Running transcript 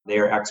They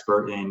are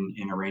expert in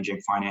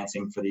arranging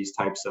financing for these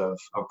types of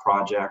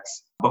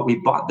projects. But we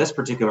bought this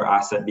particular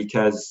asset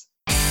because...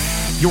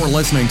 You're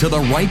listening to the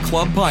Right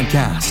Club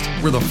Podcast,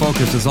 where the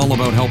focus is all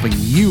about helping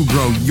you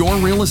grow your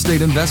real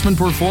estate investment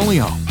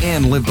portfolio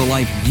and live the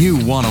life you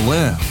want to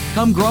live.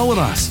 Come grow with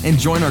us and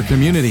join our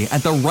community at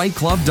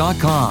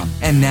therightclub.com.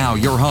 And now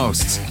your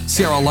hosts,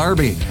 Sarah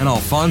Larby and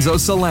Alfonso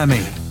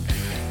Salemi.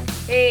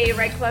 Hey,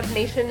 Right Club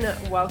Nation.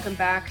 Welcome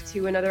back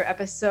to another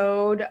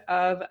episode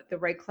of the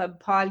Right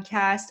Club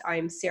Podcast.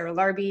 I'm Sarah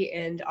Larby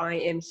and I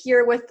am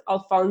here with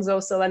Alfonso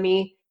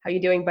Salemi. How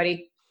you doing,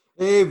 buddy?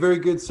 Hey, very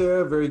good,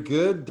 Sarah. Very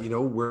good. You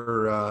know,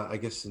 we're, I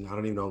don't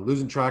even know,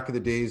 losing track of the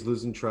days,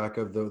 losing track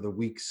of the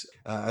weeks.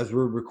 As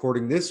we're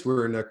recording this,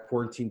 we're in a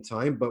quarantine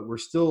time, but we're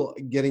still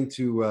getting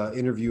to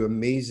interview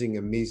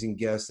amazing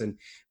guests, and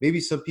maybe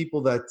some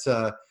people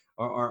that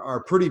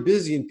are pretty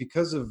busy, and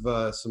because of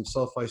some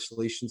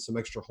self-isolation, some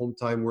extra home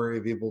time, we're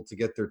able to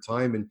get their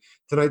time. And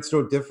tonight's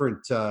no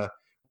different.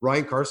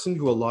 Ryan Carson,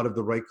 who a lot of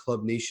the Right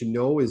Club Nation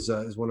know, is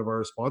one of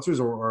our sponsors,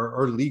 or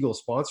our legal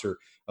sponsor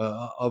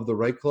of the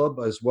Right Club,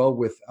 as well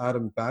with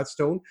Adam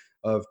Batstone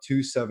of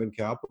 27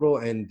 Capital,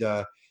 and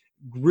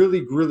really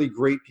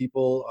great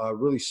people,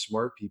 really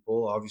smart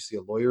people. Obviously,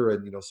 a lawyer,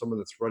 and someone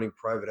that's running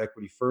private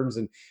equity firms.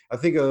 And I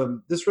think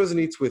this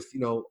resonates with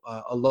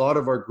a lot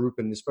of our group,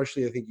 and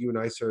especially I think you and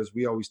I, Sarah, as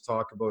we always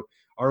talk about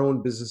our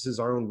own businesses,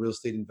 our own real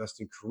estate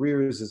investing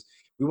careers, is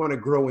we want to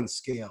grow and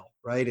scale,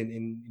 right?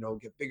 And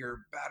get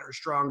bigger, better,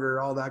 stronger,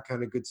 all that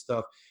kind of good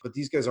stuff. But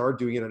these guys are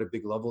doing it at a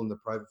big level in the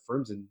private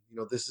firms. And,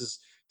 this is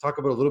talk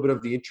about a little bit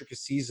of the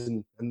intricacies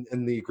and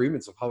the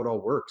agreements of how it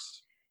all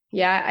works.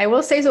 Yeah, I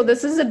will say, so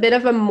this is a bit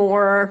of a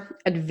more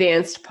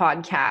advanced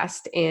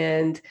podcast.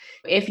 And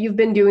if you've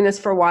been doing this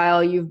for a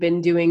while, you've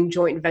been doing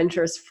joint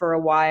ventures for a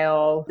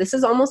while, this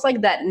is almost like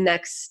that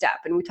next step.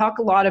 And we talk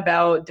a lot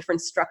about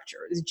different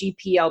structures,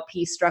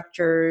 GPLP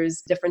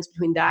structures, difference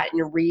between that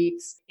and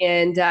REITs.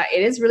 And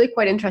it is really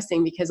quite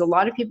interesting because a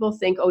lot of people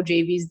think, oh,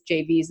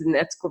 JVs, and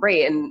that's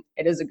great. And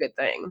it is a good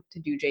thing to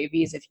do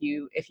JVs if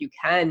you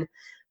can,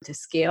 to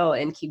scale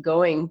and keep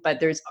going.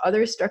 But there's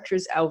other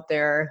structures out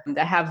there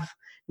that have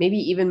maybe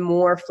even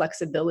more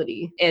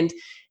flexibility. And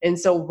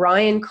so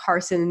Ryan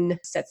Carson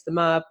sets them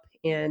up.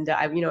 And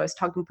I was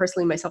talking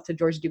personally myself to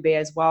George Dubé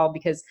as well,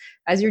 because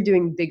as you're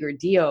doing bigger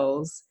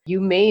deals,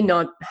 you may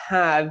not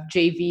have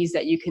JVs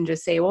that you can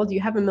just say, well, do you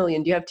have $1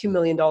 million? Do you have $2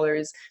 million,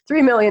 $3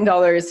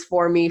 million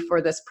for me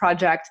for this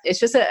project? It's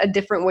just a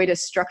different way to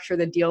structure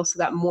the deal so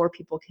that more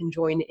people can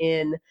join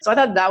in. So I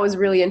thought that was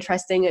really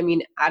interesting. I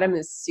mean, Adam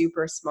is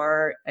super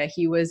smart.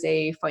 He was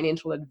a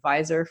financial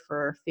advisor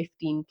for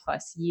 15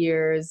 plus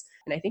years.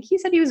 And I think he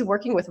said he was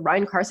working with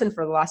Ryan Carson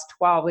for the last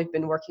 12. They've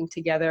been working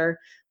together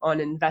on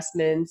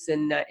investments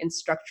and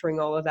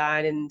structuring all of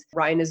that. And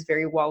Ryan is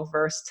very well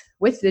versed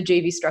with the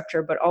JV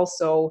structure, but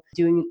also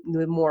doing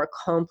the more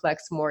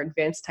complex, more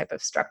advanced type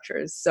of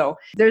structures. So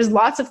there's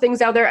lots of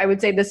things out there. I would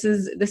say this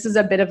is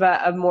a bit of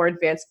a more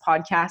advanced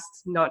podcast,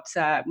 not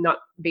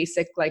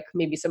basic like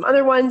maybe some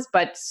other ones,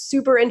 but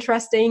super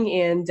interesting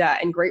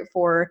and great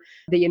for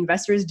the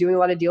investors doing a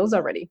lot of deals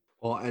already.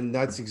 Well, and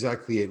that's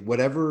exactly it.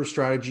 Whatever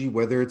strategy,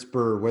 whether it's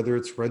BRRRR, whether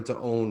it's rent to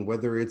own,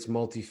 whether it's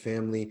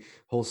multifamily,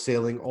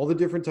 wholesaling, all the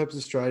different types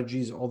of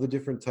strategies, all the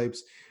different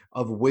types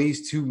of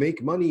ways to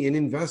make money and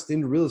invest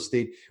in real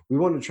estate, we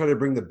want to try to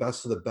bring the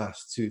best of the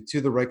best to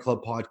the Right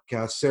Club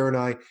Podcast. Sarah and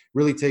I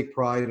really take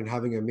pride in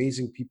having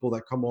amazing people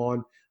that come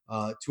on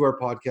to our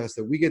podcast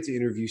that we get to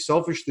interview.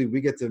 Selfishly,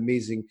 we get to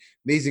amazing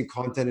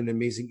content and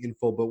amazing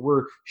info, but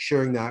we're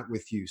sharing that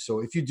with you. So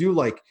if you do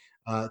like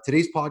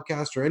today's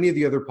podcast or any of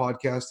the other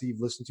podcasts that you've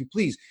listened to,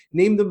 please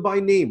name them by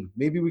name.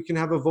 Maybe we can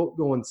have a vote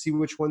going, see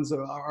which ones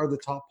are the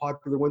top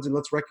popular ones, and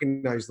let's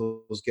recognize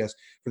those guests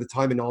for the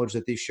time and knowledge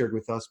that they shared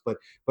with us. But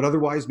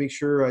otherwise, make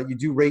sure you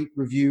do rate,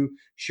 review,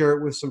 share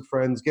it with some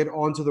friends, get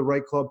onto the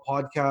Right Club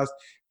Podcast.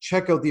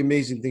 Check out the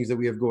amazing things that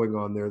we have going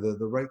on there. The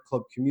Right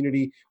Club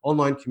community,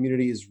 online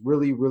community, is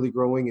really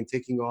growing and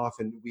taking off.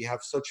 And we have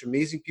such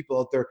amazing people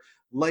out there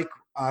like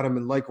Adam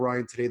and like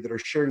Ryan today that are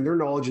sharing their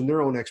knowledge and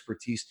their own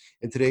expertise.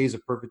 And today is a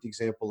perfect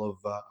example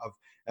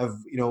of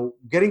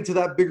getting to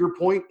that bigger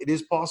point. It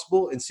is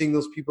possible, and seeing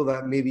those people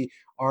that maybe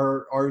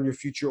are in your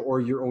future or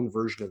your own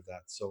version of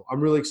that. So I'm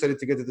really excited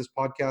to get to this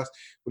podcast.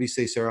 What do you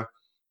say, Sarah?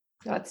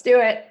 Let's do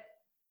it.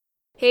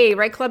 Hey,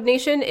 Right Club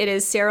Nation, it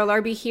is Sarah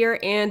Larby here.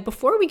 And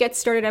before we get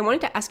started, I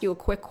wanted to ask you a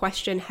quick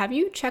question. Have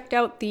you checked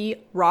out the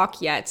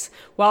Rock yet?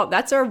 Well,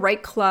 that's our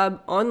Right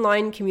Club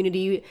online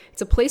community.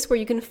 It's a place where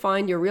you can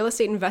find your real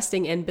estate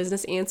investing and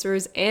business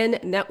answers and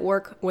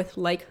network with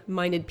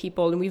like-minded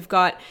people. And we've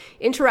got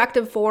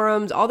interactive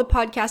forums, all the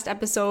podcast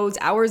episodes,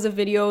 hours of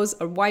videos,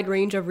 a wide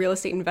range of real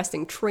estate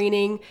investing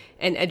training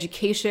and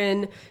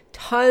education,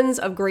 tons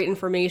of great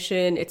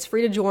information. It's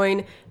free to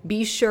join.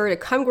 Be sure to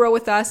come grow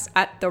with us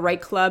at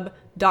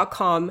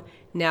therightclub.com.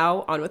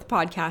 Now on with the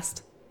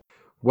podcast.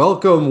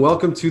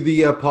 Welcome to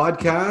the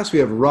podcast. We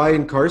have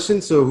Ryan Carson,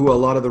 who a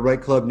lot of the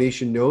Right Club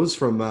Nation knows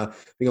from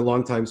being a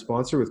longtime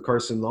sponsor with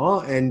Carson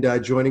Law,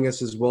 and joining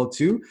us as well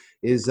too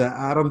is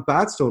Adam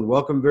Batstone.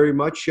 Welcome very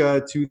much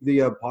to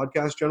the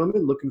podcast,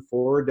 gentlemen. Looking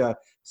forward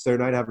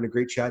Saturday night having a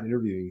great chat and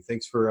interviewing you.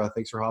 Thanks for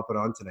hopping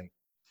on tonight.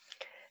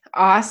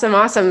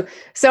 Awesome.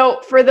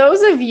 So for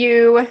those of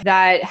you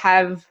that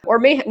have or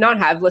may not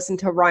have listened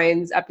to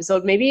Ryan's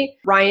episode, maybe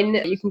Ryan,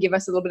 you can give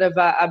us a little bit of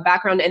a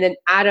background, and then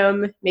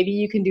Adam, maybe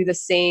you can do the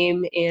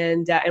same,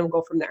 and we'll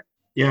go from there.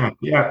 Yeah,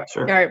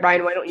 sure. All right,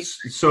 Ryan, why don't you?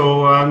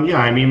 So,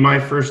 my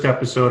first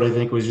episode, I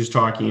think, was just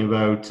talking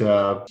about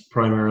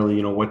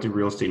primarily, what do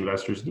real estate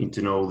investors need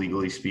to know,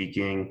 legally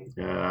speaking?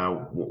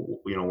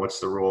 What's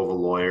the role of a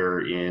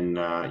lawyer in,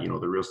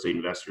 the real estate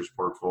investor's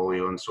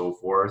portfolio and so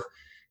forth.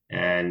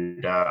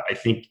 And I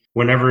think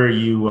whenever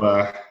you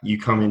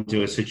come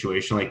into a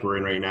situation like we're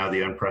in right now,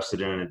 the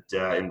unprecedented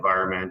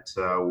environment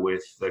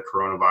with the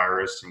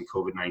coronavirus and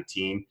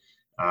COVID-19,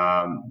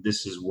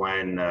 this is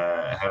when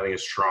having a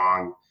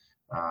strong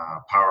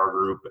power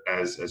group,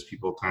 as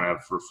people kind of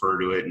refer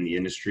to it in the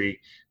industry,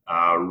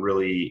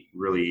 really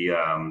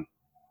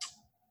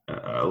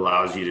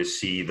allows you to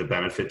see the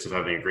benefits of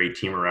having a great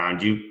team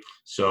around you.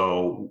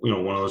 So,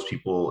 one of those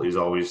people is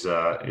always,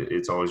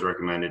 it's always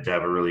recommended to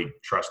have a really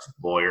trusted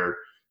lawyer,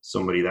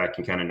 somebody that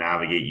can kind of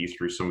navigate you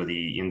through some of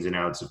the ins and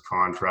outs of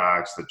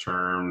contracts, the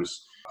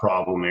terms,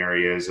 problem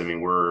areas. I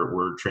mean,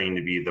 we're trained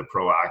to be the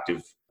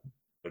proactive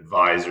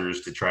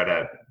advisors to try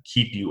to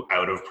keep you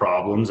out of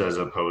problems as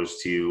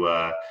opposed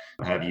to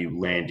have you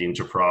land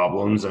into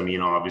problems. I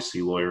mean,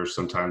 obviously lawyers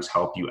sometimes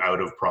help you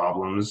out of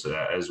problems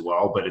as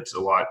well, but it's a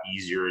lot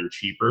easier and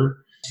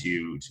cheaper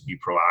to be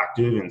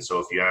proactive. And so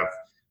if you have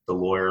the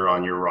lawyer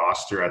on your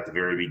roster at the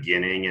very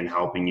beginning and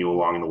helping you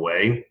along the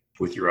way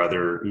with your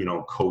other,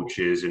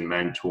 coaches and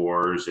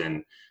mentors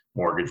and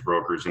mortgage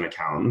brokers and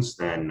accountants,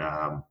 then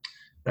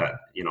that,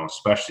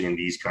 especially in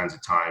these kinds of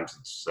times,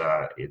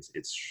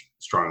 it's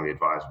strongly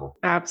advisable.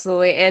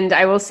 Absolutely. And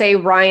I will say,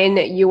 Ryan,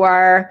 you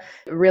are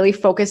really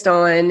focused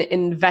on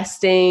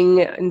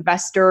investors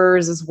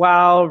as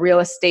well, real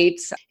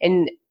estate,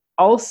 and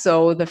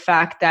also the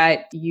fact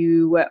that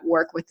you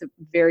work with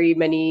very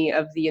many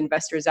of the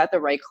investors at the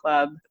Right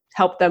Club,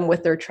 help them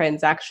with their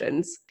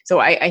transactions. So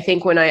I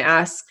think when I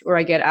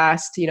get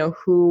asked,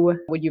 who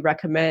would you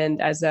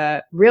recommend as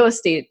a real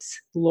estate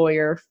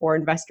lawyer for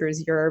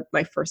investors, you're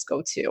my first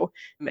go-to,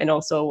 and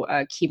also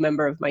a key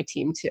member of my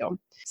team too.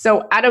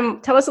 So Adam,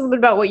 tell us a little bit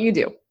about what you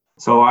do.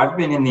 So I've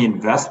been in the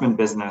investment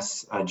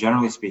business,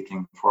 generally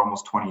speaking, for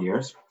almost 20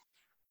 years.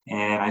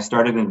 And I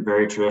started in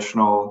very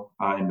traditional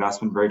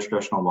investment, very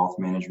traditional wealth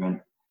management.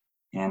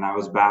 And I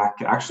was back,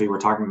 actually,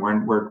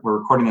 we're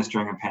recording this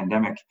during a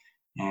pandemic.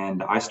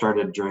 And I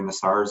started during the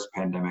SARS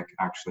pandemic,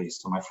 actually.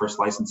 So my first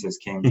licenses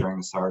came during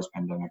the SARS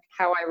pandemic.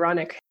 How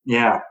ironic.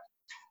 Yeah.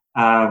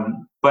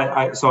 But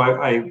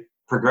I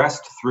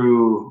progressed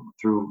through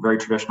very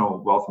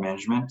traditional wealth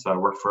management. I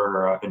worked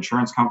for an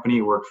insurance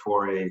company, worked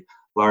for a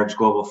large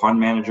global fund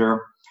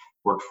manager,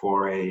 worked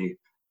for the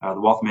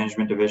wealth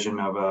management division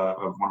of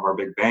one of our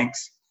big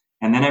banks.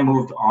 And then I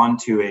moved on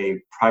to a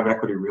private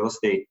equity real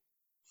estate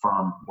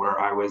firm where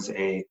I was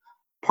a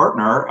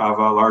partner of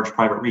a large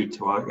private REIT.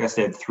 Well, I guess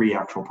they had 3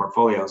 actual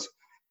portfolios.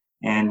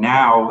 And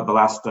now, the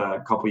last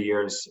couple of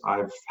years,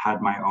 I've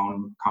had my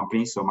own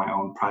company, so my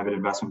own private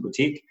investment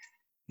boutique.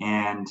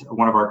 And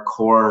one of our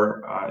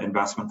core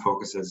investment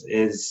focuses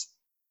is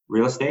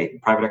real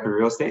estate, private equity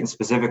real estate, and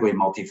specifically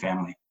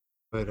multifamily.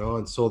 Right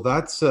on. So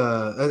that's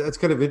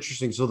kind of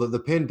interesting. So the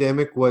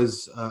pandemic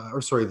was,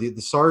 the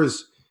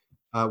SARS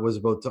was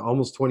about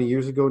almost 20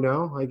 years ago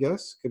now, I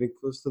guess, getting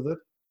close to that.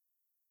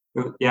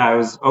 Yeah, it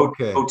was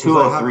okay.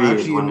 0203.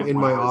 Actually, in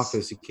my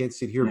office, you can't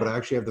see it here, but I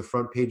actually have the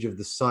front page of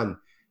the Sun,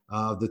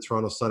 the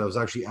Toronto Sun. I was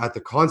actually at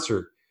the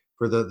concert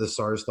for the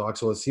SARS talk,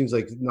 so it seems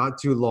like not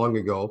too long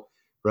ago,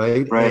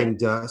 right? Right.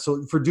 And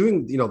so for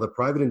doing, the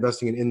private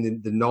investing and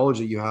in the knowledge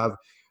that you have,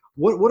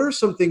 what are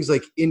some things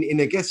like in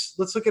I guess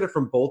let's look at it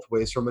from both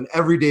ways, from an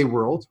everyday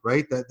world,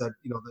 right?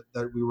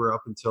 That we were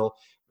up until.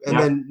 And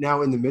then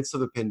now in the midst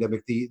of a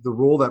pandemic, the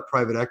role that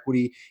private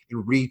equity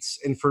and REITs,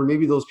 and for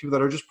maybe those people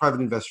that are just private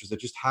investors that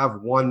just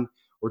have 1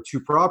 or 2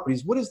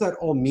 properties, what does that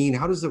all mean?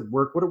 How does it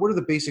work? What are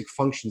the basic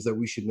functions that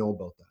we should know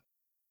about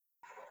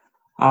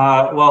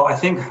that? Well, I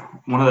think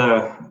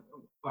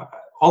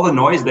all the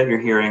noise that you're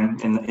hearing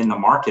in the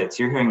markets,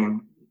 you're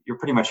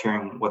pretty much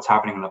hearing what's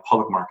happening in the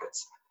public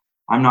markets.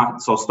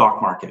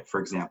 Stock market, for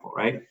example,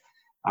 right?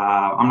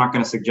 I'm not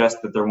going to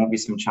suggest that there won't be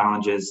some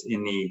challenges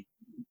in the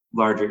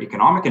larger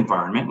economic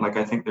environment, like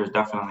I think there's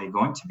definitely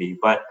going to be.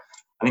 But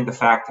I think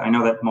I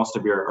know that most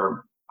of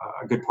or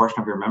a good portion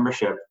of your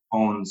membership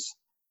owns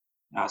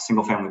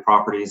single family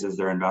properties as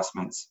their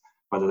investments,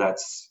 whether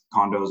that's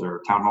condos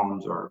or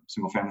townhomes or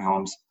single family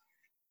homes.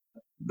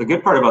 The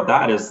good part about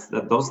that is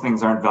that those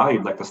things aren't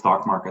valued like the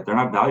stock market. They're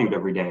not valued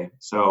every day.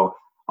 So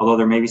although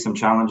there may be some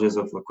challenges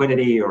with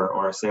liquidity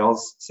or a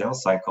sales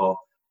cycle,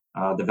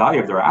 the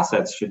value of their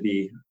assets should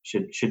be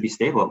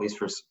stable, at least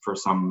for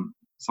some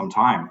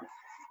time.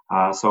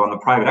 So on the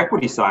private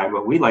equity side,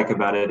 what we like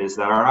about it is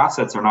that our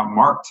assets are not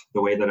marked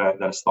the way that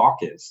a stock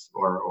is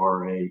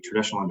or a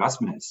traditional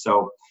investment is.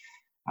 So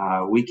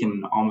we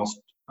can almost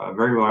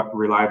very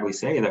reliably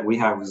say that we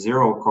have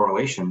zero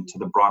correlation to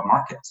the broad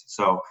markets.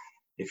 So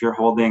if you're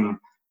holding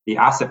the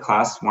asset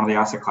class, one of the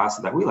asset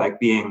classes that we like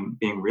being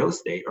real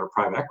estate or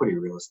private equity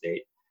real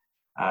estate,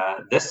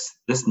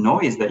 this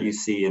noise that you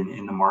see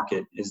in the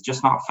market is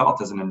just not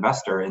felt as an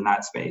investor in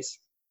that space.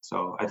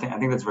 So I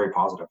think that's very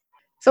positive.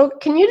 So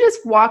can you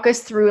just walk us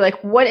through like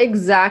what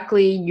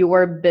exactly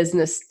your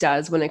business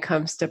does when it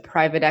comes to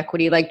private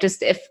equity? Like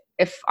just if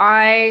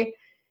I,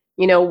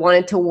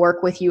 wanted to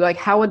work with you, like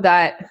how would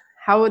that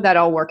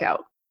all work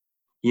out?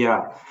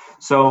 Yeah.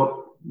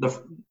 So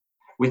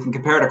we can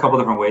compare it a couple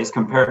different ways.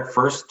 Compare it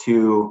first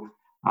to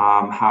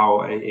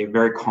how a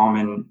very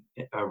common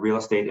real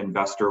estate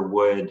investor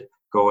would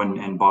go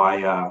and buy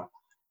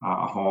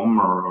a home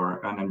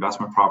or an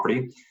investment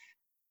property.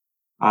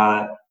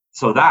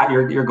 So that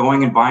you're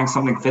going and buying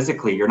something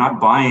physically. You're not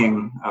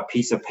buying a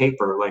piece of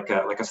paper like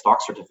a stock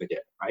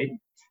certificate, right?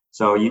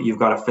 So you've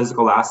got a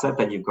physical asset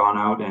that you've gone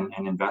out and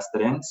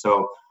invested in.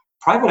 So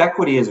private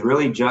equity is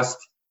really just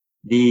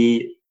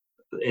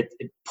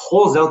it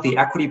pulls out the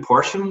equity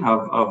portion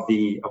of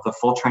the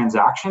full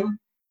transaction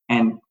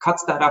and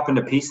cuts that up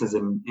into pieces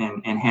and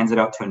hands it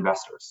out to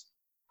investors.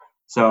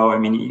 So I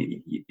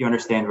mean, you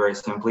understand very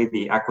simply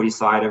the equity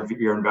side of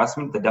your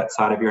investment, the debt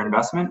side of your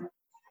investment.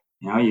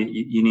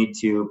 You need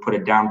to put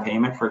a down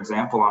payment, for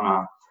example, on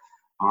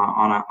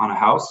a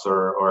house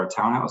or a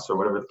townhouse or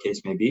whatever the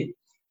case may be.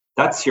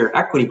 That's your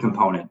equity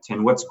component,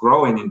 and what's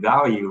growing in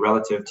value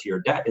relative to your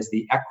debt is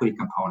the equity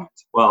component.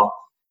 Well,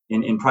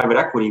 in private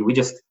equity, we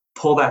just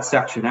pull that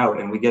section out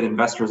and we get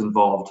investors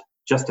involved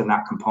just in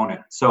that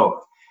component. So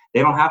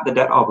they don't have the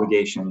debt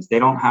obligations. They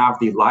don't have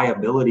the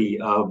liability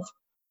of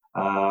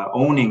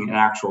owning an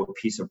actual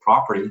piece of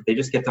property. They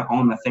just get to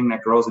own the thing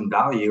that grows in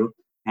value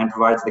and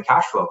provides the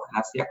cash flow, and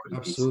that's the equity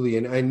Absolutely. piece.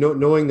 And I know,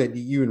 knowing that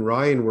you and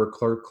Ryan work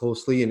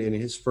closely and in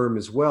his firm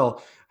as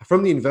well,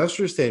 from the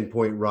investor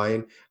standpoint,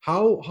 Ryan,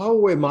 how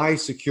am I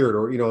secured?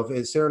 Or,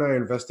 if Sarah and I are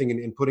investing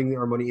in putting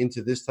our money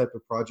into this type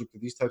of project or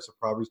these types of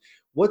properties,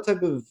 what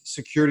type of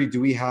security do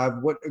we have?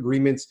 What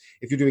agreements,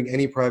 if you're doing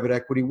any private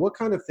equity, what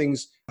kind of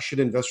things should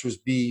investors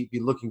be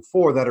looking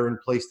for that are in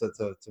place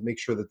to make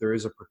sure that there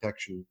is a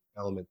protection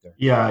element there?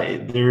 Yeah,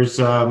 there's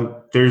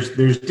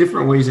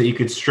different ways that you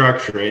could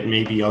structure it.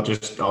 Maybe I'll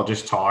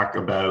just talk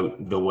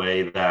about the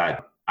way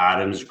that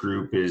Adam's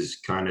group is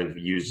kind of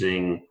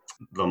using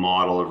the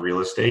model of real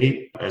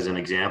estate as an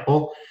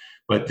example,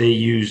 but they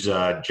use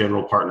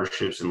general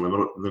partnerships and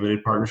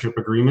limited partnership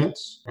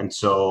agreements. And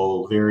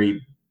so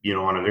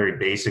on a very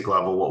basic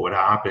level, what would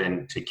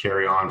happen, to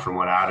carry on from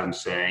what Adam's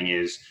saying,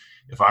 is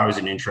if I was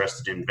an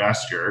interested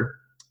investor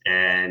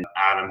and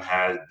Adam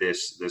had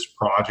this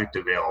project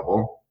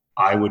available,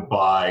 I would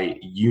buy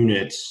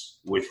units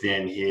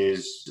within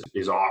his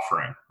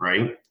offering,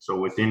 right? So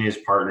within his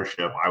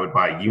partnership, I would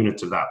buy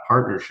units of that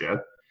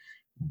partnership.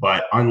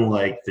 But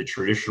unlike the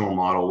traditional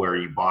model where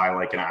you buy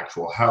like an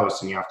actual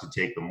house and you have to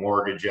take the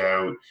mortgage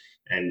out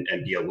and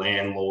be a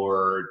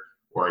landlord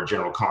or a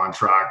general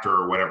contractor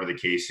or whatever the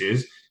case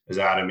is, as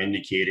Adam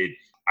indicated,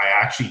 I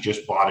actually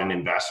just bought an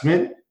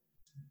investment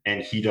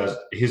and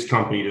his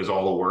company does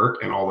all the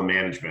work and all the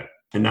management.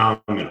 And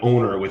now I'm an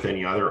owner with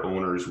any other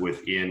owners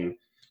within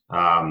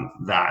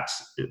that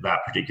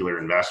particular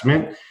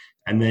investment.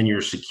 And then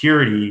your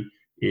security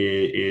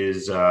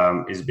is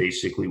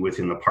basically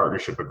within the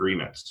partnership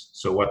agreements.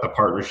 So what the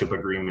partnership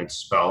agreements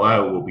spell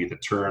out will be the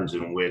terms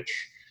in which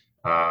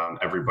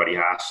everybody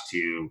has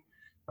to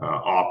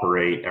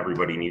operate,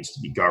 everybody needs to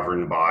be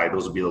governed by.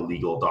 Those will be the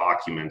legal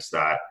documents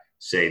that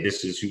say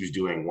this is who's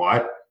doing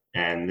what,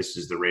 and this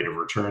is the rate of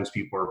returns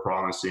people are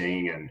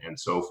promising, and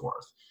so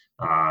forth.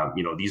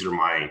 These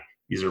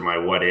are my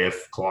what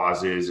if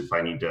clauses. If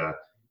I need to,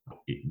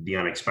 the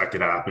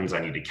unexpected happens, I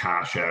need to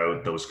cash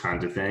out, those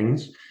kinds of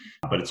things.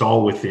 But it's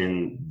all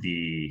within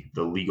the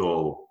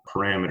legal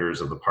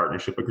parameters of the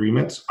partnership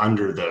agreements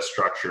under the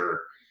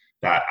structure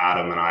that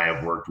Adam and I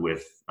have worked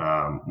with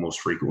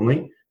most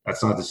frequently.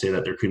 That's not to say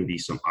that there couldn't be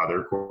some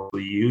other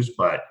corporately used,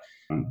 but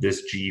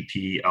this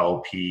GP,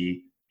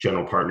 LP,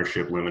 general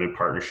partnership, limited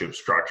partnership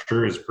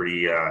structure is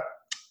pretty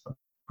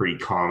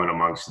common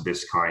amongst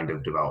this kind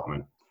of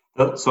development.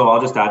 So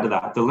I'll just add to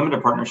that. The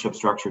limited partnership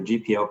structure,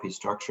 GP-LP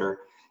structure,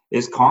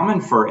 is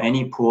common for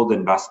any pooled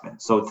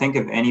investment. So think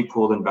of any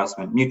pooled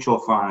investment, mutual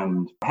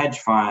fund, hedge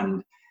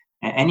fund,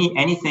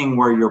 anything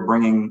where you're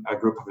bringing a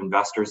group of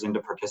investors in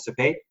to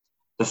participate.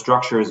 The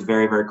structure is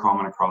very, very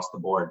common across the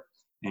board.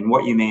 And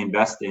what you may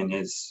invest in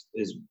is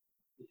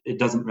it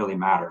doesn't really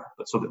matter.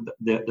 But so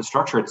the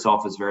structure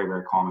itself is very,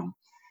 very common.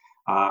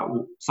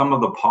 Some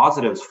of the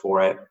positives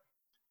for it,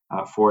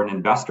 for an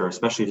investor,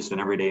 especially just an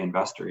everyday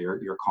investor,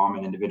 your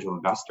common individual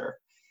investor,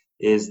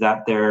 is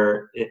that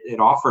it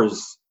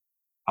offers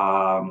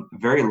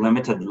very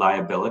limited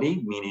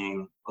liability,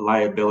 meaning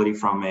liability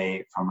from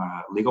a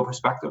legal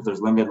perspective.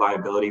 There's limited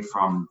liability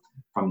from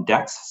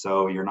debts,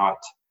 so you're not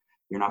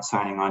You're not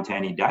signing on to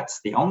any debts.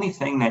 The only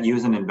thing that you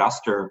as an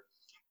investor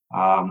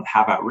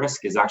have at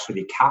risk is actually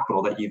the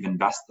capital that you've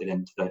invested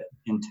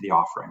into the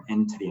offering,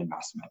 into the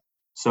investment.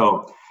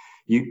 So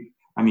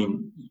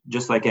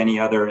just like any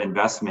other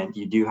investment,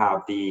 you do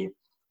have the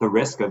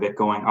risk of it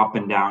going up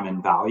and down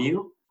in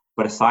value.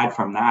 But aside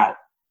from that,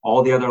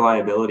 all the other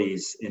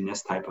liabilities in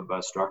this type of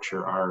a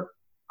structure are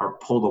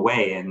pulled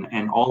away,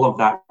 and all of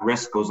that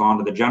risk goes on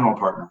to the general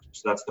partner.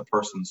 So that's the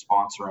person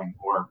sponsoring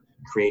or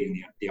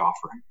creating the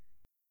offering.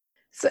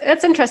 So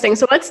that's interesting.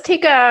 So let's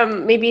take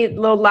maybe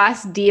the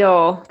last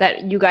deal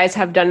that you guys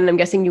have done, and I'm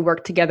guessing you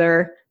work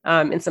together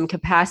in some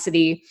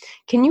capacity.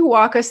 Can you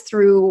walk us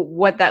through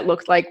what that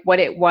looked like, what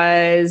it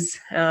was,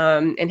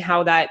 and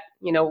how that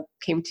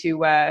came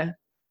to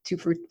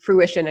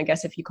fruition, I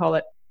guess, if you call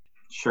it?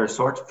 Sure.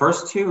 So our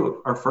first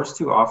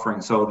two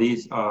offerings. So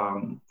these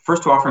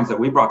first two offerings that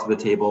we brought to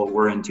the table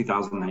were in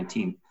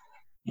 2019,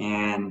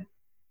 and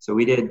so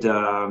we did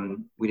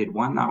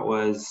one that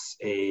was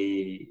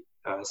a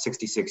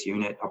 66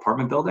 unit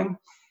apartment building,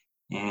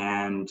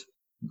 and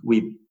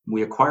we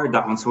acquired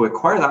that one. So we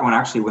acquired that one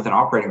actually with an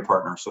operating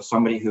partner. So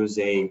somebody who's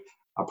a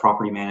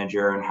property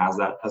manager and has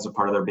that as a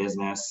part of their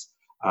business.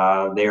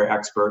 They are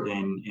expert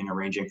in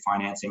arranging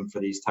financing for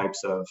these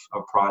types of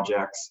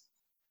projects.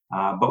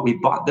 But we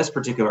bought this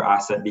particular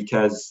asset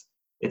because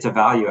it's a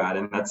value add,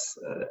 and that's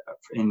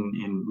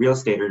in real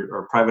estate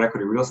or private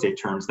equity real estate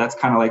terms, that's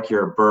kind of like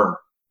your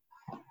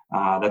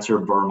BRRRR. That's your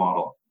BRRRR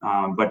model,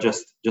 but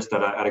just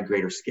at a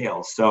greater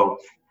scale. So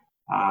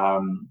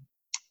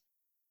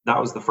that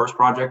was the first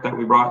project that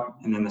we brought,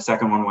 and then the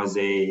second one was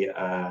a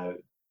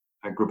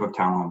group of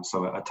townhomes,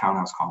 so a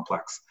townhouse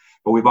complex.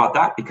 But we bought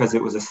that because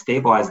it was a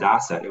stabilized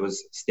asset. It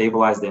was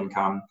stabilized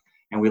income,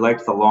 and we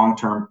liked the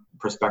long-term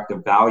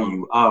prospective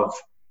value of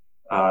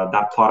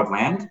that plot of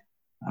land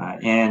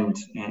and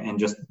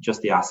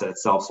just the asset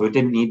itself. So it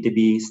didn't need to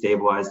be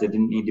stabilized. It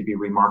didn't need to be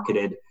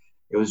remarketed.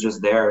 It was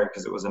just there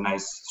because it was a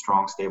nice,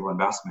 strong, stable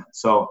investment.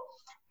 So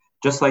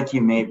just like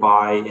you may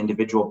buy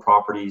individual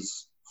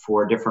properties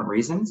for different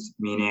reasons,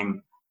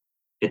 meaning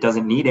it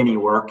doesn't need any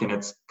work and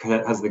it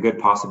has the good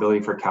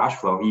possibility for cash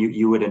flow,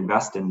 you would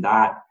invest in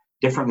that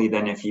differently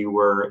than if you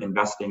were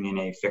investing in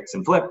a fix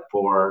and flip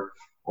or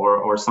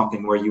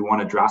something where you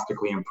want to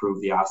drastically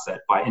improve the asset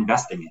by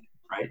investing in it,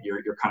 right?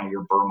 You're kind of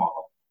your BRRRR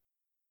model.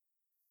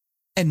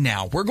 And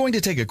now we're going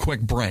to take a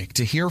quick break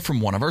to hear from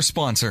one of our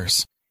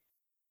sponsors.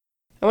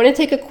 I want to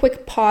take a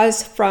quick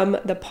pause from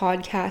the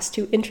podcast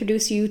to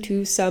introduce you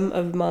to some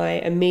of my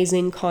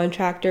amazing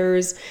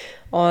contractors.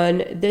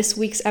 On this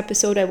week's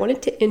episode, I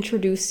wanted to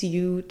introduce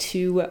you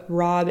to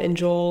Rob and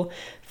Joel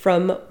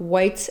from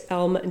White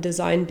Elm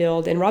Design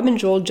Build. And Rob and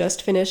Joel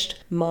just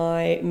finished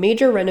my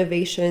major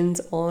renovations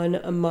on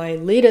my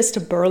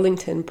latest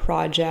Burlington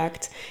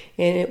project.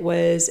 And it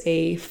was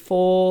a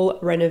full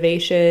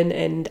renovation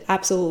and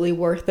absolutely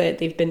worth it.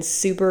 They've been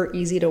super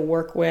easy to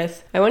work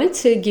with. I wanted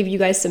to give you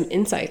guys some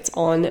insights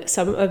on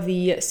some of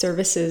the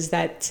services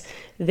that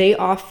they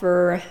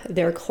offer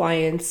their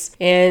clients,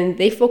 and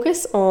they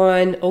focus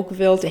on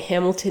Oakville to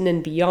Hamilton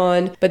and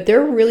beyond, but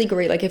they're really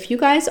great. Like if you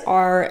guys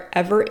are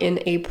ever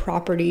in a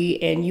property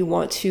and you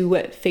want to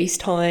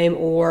FaceTime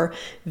or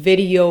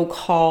video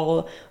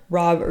call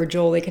Rob or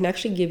Joel, they can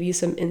actually give you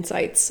some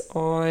insights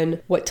on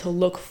what to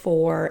look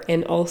for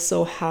and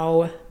also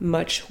how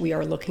much we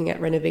are looking at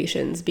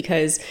renovations.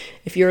 Because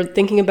if you're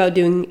thinking about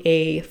doing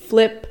a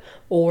flip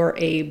or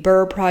a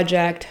BRRRR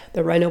project,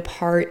 the reno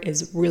part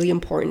is really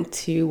important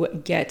to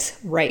get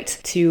right,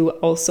 to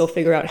also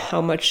figure out how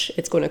much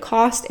it's going to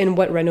cost and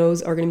what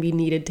renos are going to be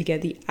needed to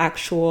get the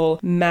actual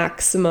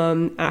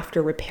maximum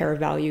after repair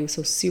value.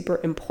 So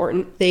super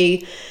important.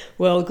 They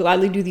will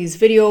gladly do these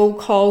video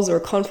calls or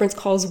conference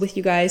calls with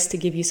you guys to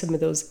give you some of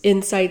those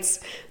insights.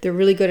 They're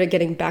really good at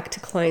getting back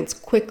to clients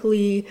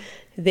quickly.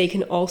 They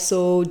can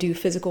also do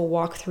physical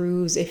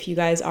walkthroughs. If you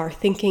guys are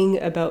thinking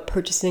about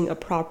purchasing a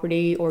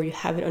property or you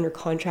have it under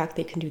contract,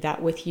 they can do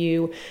that with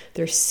you.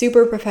 They're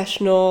super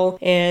professional,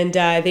 and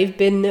they've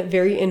been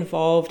very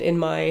involved in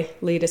my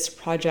latest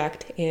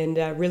project and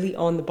really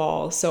on the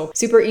ball. So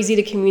super easy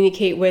to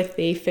communicate with.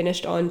 They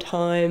finished on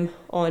time,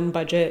 on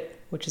budget,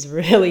 which is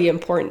really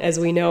important, as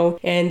we know.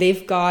 And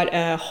they've got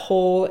a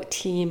whole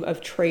team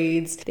of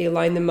trades. They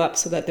line them up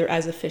so that they're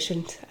as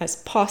efficient as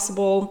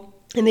possible.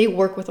 And they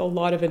work with a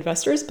lot of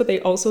investors, but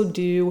they also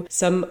do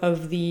some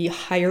of the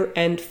higher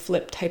end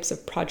flip types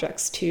of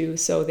projects too.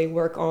 So they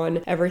work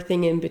on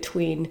everything in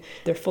between.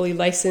 They're fully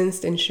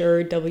licensed,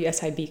 insured,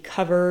 WSIB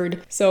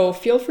covered. So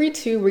feel free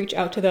to reach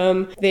out to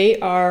them. They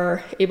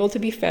are able to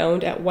be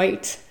found at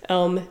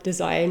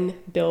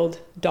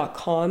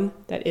whiteelmdesignbuild.com.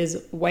 That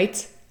is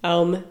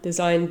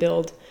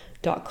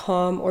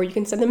whiteelmdesignbuild.com. Or you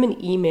can send them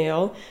an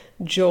email,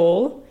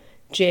 Joel,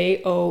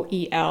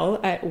 Joel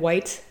at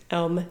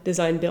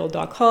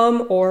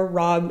whiteelmdesignbuild.com or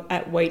Rob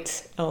at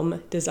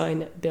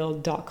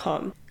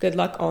whiteelmdesignbuild.com. Good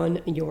luck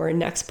on your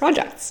next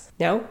projects.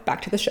 Now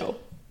back to the show.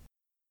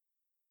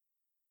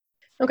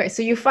 Okay,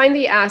 so you find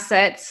the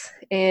assets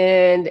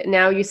and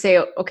now you say,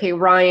 okay,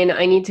 Ryan,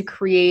 I need to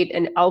create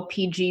an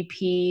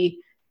LPGP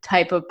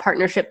type of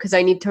partnership because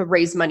I need to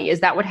raise money. Is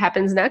that what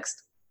happens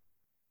next?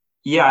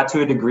 Yeah,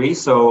 to a degree.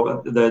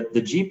 So the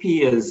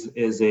GP is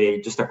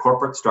just a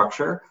corporate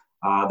structure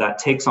that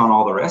takes on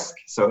all the risk.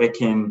 So it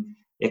can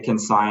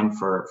sign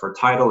for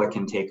title, it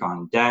can take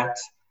on debt,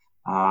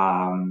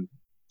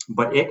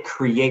 but it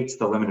creates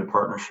the limited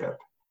partnership.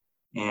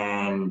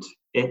 And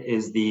it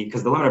is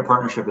because the limited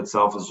partnership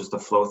itself is just a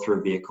flow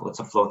through vehicle. It's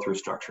a flow through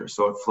structure.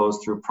 So it flows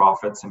through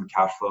profits and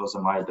cash flows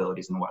and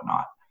liabilities and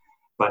whatnot.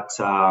 But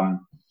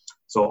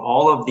so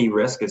all of the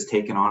risk is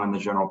taken on in the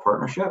general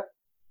partnership.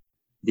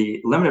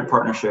 The limited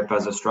partnership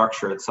as a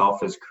structure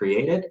itself is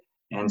created.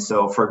 And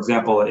so, for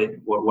example,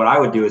 what I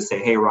would do is say,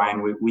 hey,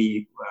 Ryan,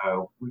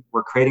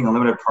 we're creating a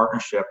limited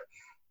partnership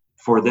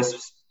for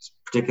this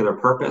particular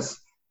purpose.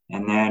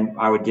 And then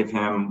I would give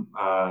him,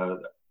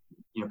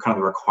 kind of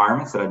the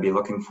requirements that I'd be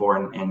looking for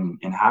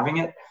in having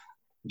it,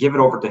 give it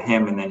over to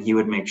him, and then he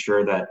would make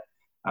sure that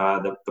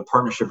the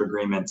partnership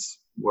agreements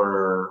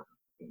were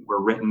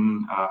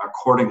written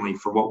accordingly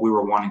for what we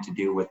were wanting to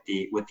do with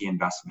the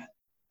investment.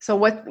 So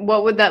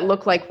what would that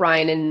look like,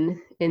 Ryan,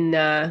 in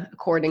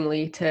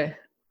accordingly to,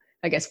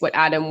 I guess, what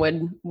Adam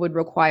would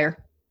require?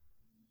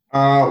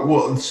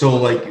 Well, so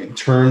like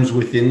terms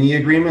within the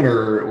agreement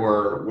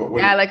or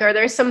what? Yeah, like are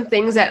there some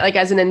things that like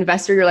as an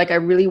investor you're like, I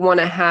really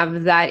want to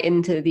have that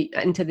into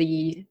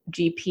the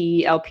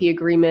GP LP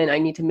agreement. I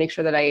need to make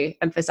sure that I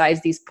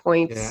emphasize these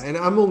points. Yeah, and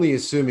I'm only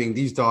assuming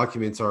these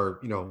documents are,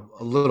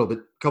 a little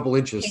bit, couple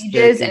inches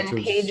pages thick and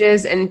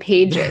pages and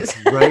pages.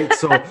 Right.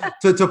 So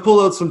to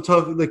pull out some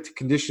tough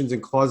conditions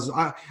and clauses,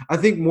 I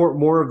think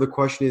more of the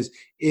question is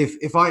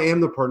if I am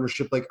the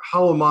partnership, like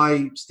how am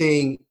I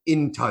staying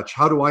in touch?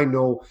 How do I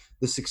know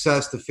the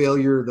success, the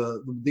failure,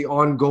 the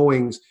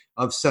ongoings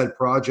of said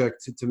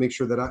project to make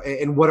sure that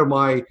and what are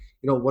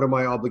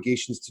my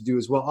obligations to do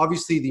as well?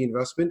 Obviously the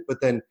investment,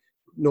 but then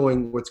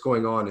knowing what's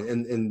going on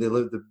and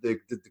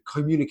the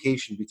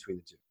communication between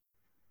the two.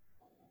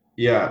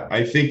 Yeah,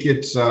 I think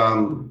it's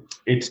kind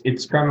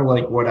of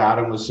like what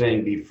Adam was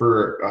saying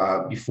before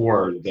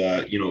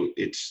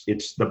it's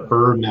the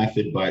Burr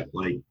method, but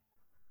like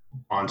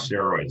on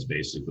steroids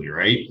basically,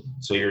 right?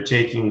 So you're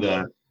taking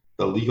the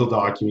legal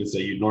documents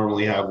that you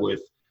normally have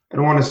with, I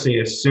don't want to say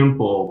a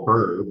simple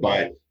Burr,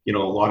 but a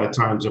lot of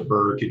times a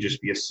Burr could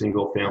just be a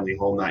single family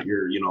home that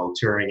you're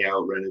tearing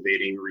out,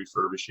 renovating,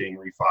 refurbishing,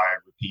 refi,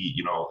 repeat,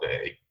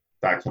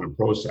 that kind of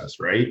process,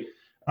 right?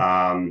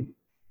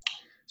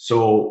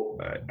 So,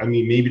 I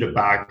mean, maybe to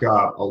back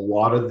up, a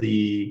lot of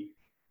the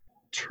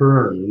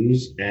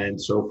terms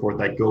and so forth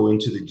that go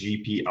into the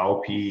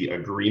GP-LP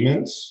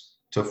agreements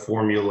to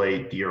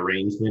formulate the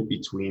arrangement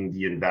between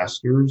the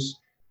investors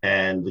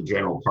and the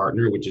general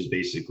partner, which is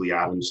basically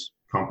Adam's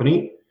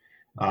company,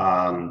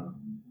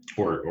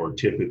 or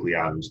typically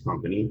Adam's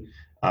company,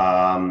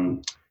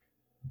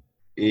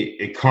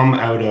 it come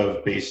out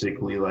of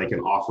basically like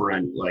an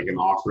offering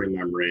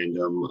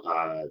memorandum,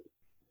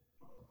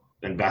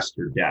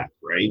 investor deck,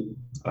 right?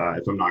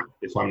 If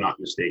I'm not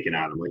mistaken,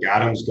 Adam. Like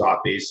Adam's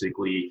got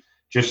basically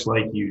just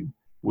like you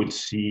would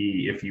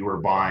see if you were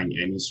buying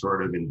any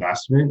sort of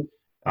investment,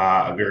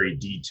 a very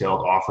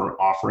detailed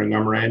offering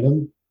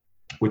memorandum,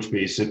 which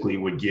basically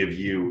would give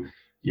you,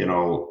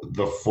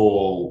 the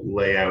full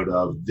layout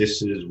of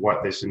this is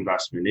what this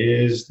investment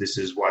is, this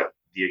is what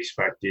the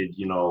expected,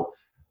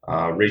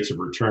 rates of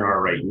return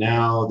are right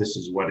now,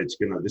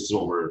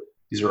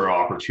 these are our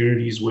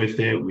opportunities with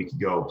it. We could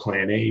go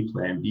plan A,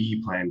 plan B,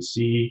 plan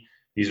C.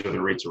 These are the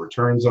rates of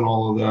returns on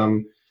all of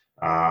them.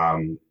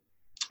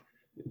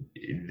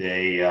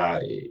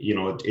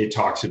 It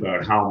talks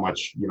about how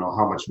much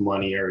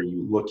money are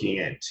you looking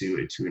at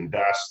to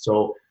invest.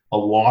 So a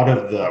lot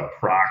of the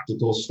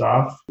practical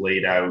stuff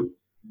laid out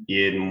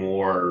in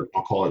more,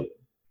 I'll call it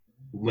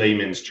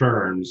layman's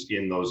terms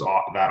in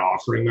that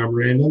offering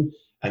memorandum.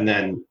 And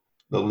then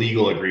the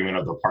legal agreement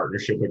of the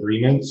partnership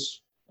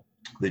agreements,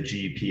 the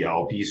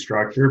GP-LP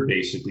structure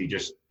basically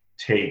just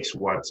takes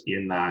what's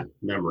in that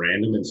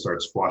memorandum and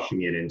starts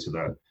flushing it into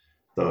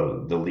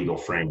the legal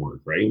framework,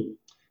 right?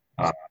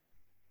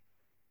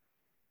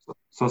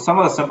 So some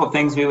of the simple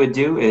things we would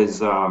do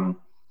is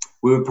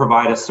we would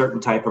provide a certain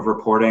type of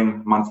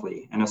reporting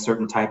monthly and a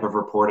certain type of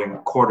reporting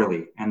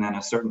quarterly and then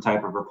a certain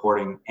type of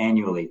reporting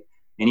annually.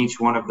 And each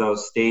one of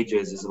those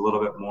stages is a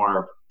little bit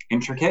more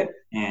intricate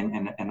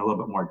and a little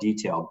bit more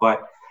detailed.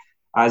 But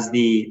as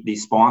the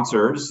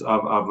sponsors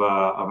of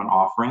an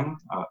offering,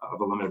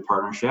 of a limited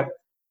partnership,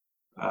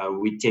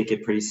 we take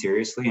it pretty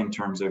seriously in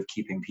terms of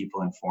keeping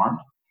people informed.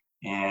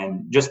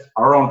 And just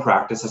our own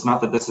practice, it's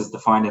not that this is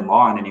defined in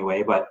law in any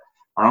way, but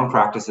our own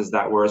practice is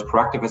that we're as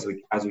proactive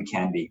as we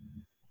can be.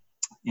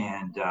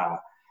 And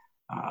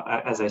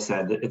as I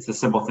said, it's the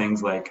simple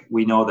things like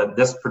we know that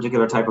this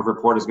particular type of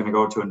report is going to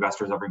go to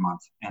investors every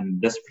month,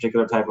 and this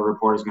particular type of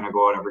report is going to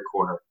go out every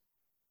quarter,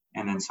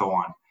 and then so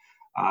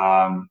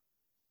on.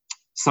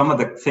 Some of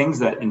the things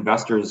that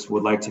investors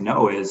would like to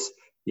know is,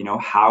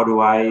 how do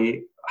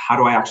I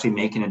actually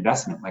make an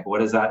investment? Like, what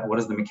does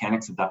the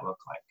mechanics of that look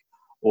like?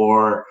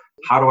 Or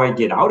how do I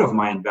get out of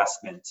my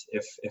investment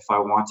if I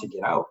want to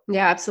get out?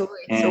 Yeah, absolutely.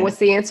 And, so what's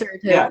the answer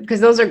to, because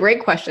those are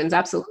great questions.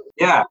 Absolutely.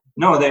 Yeah,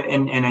 no,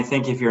 and I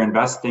think if you're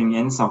investing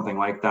in something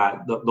like that,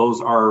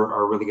 those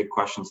are really good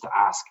questions to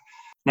ask.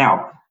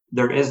 Now,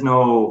 there is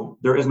no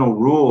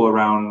rule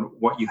around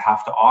what you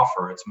have to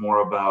offer. It's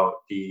more about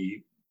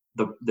the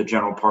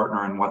general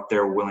partner and what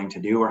they're willing to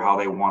do or how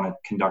they want to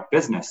conduct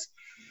business.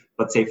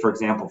 Let's say, for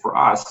example, for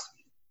us,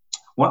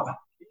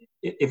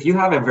 if you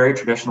have a very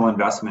traditional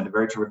investment,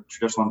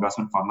 traditional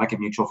investment fund, like a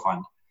mutual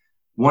fund,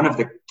 one of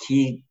the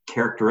key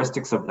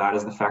characteristics of that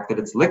is the fact that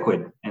it's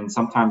liquid, and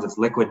sometimes it's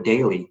liquid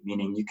daily,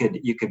 meaning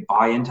you could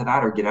buy into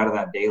that or get out of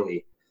that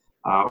daily,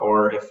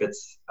 or if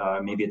it's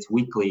maybe it's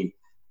weekly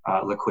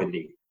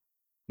liquidity.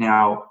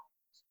 Now,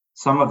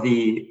 some of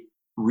the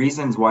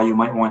reasons why you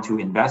might want to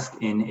invest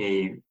in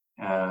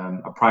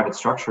a private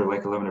structure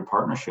like a limited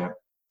partnership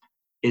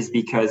is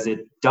because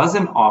it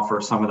doesn't offer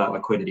some of that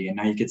liquidity. And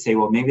now you could say,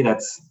 well, maybe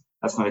that's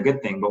not a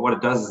good thing, but what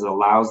it does is it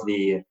allows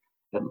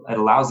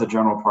the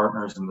general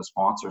partners and the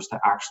sponsors to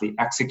actually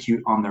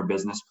execute on their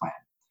business plan.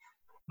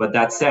 But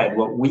that said,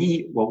 what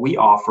we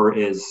offer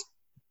is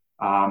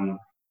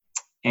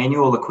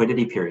annual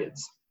liquidity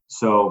periods.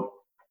 So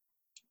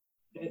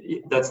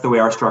that's the way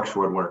our structure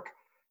would work.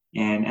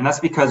 And that's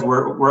because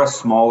we're a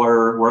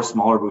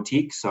smaller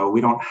boutique, so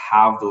we don't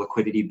have the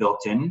liquidity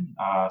built in.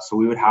 So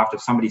we would have to,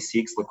 if somebody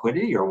seeks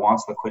liquidity or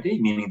wants liquidity,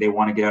 meaning they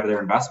want to get out of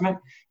their investment,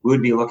 we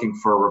would be looking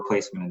for a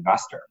replacement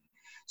investor.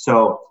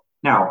 So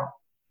now,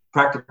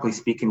 practically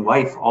speaking,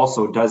 life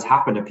also does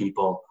happen to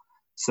people.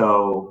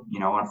 So,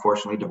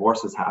 unfortunately,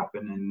 divorces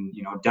happen,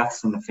 and,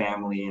 deaths in the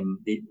family, and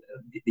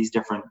these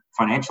different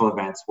financial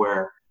events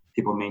where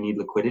people may need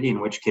liquidity, in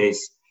which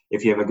case,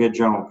 if you have a good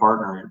general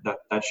partner,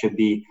 that should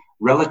be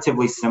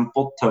relatively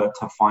simple to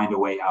find a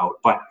way out.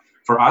 But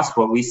for us,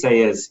 what we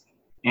say is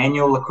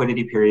annual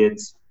liquidity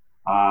periods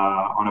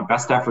on a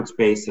best efforts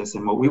basis.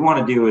 And what we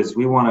want to do is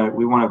we want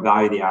to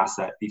value the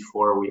asset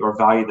or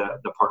value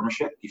the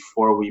partnership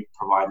before we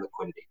provide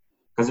liquidity.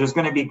 Because there's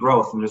going to be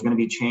growth and there's going to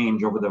be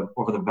change over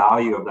the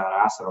value of that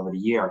asset over the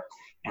year.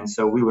 And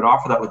so we would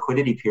offer that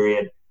liquidity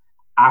period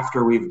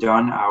after we've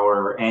done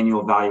our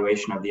annual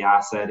valuation of the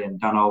asset and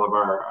done all of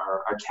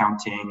our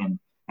accounting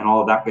and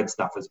all of that good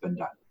stuff has been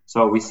done.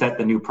 So we set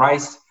the new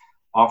price,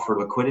 offer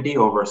liquidity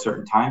over a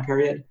certain time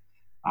period.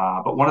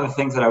 But one of the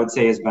things that I would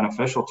say is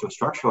beneficial to a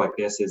structure like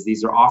this is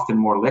these are often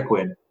more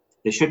liquid.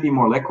 They should be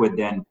more liquid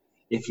than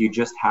if you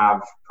just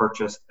have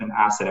purchased an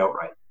asset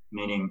outright,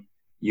 meaning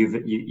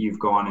you've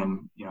gone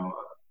and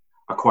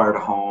acquired a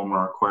home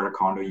or acquired a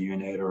condo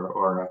unit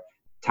or a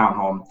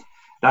townhome.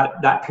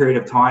 That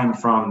period of time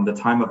from the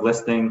time of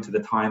listing to the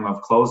time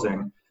of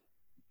closing,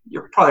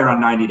 you're probably around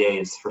 90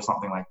 days for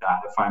something like that.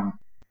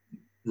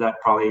 Is that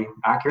probably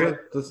accurate?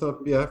 Yeah, that's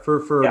not,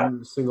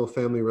 for single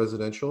family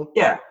residential.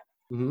 Yeah.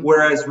 Mm-hmm.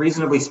 Whereas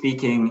reasonably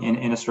speaking,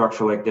 in a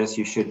structure like this,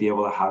 you should be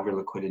able to have your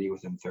liquidity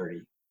within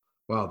 30.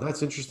 Wow,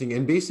 that's interesting.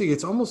 And basically,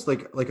 it's almost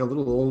like a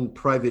little own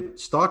private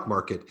stock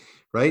market,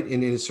 right?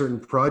 In certain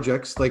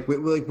projects,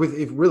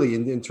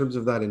 in terms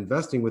of that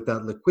investing with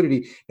that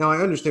liquidity. Now, I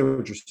understand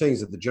what you're saying is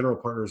that the general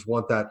partners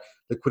want that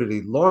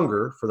liquidity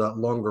longer for that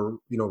longer,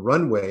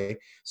 runway.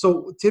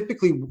 So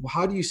typically,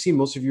 how do you see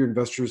most of your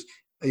investors,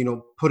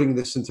 putting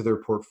this into their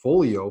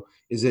portfolio?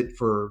 Is it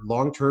for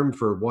long term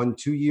for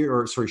 1-2 year,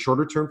 or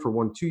shorter term for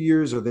 1-2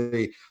 years? Are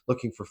they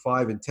looking for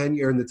 5 and 10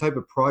 year? And the type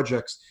of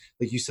projects,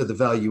 like you said, the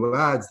value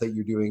adds that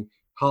you're doing,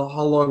 how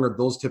long are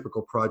those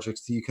typical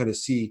projects? Do you kind of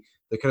see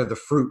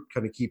the fruit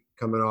kind of keep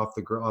coming off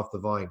the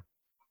vine?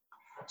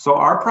 So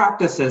our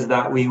practice is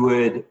that we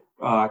would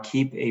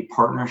keep a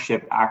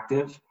partnership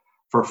active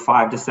for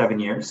 5 to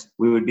 7 years.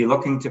 We would be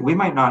we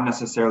might not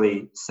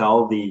necessarily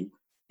sell the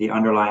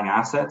underlying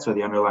assets or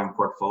the underlying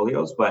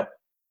portfolios, but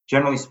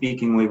generally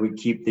speaking, we would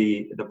keep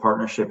the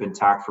partnership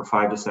intact for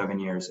 5 to 7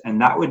 years.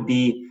 And that would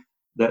be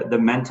the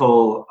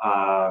mental,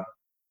 I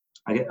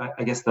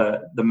guess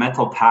the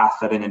mental path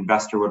that an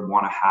investor would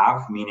want to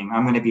have, meaning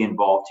I'm going to be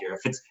involved here.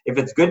 If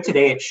it's good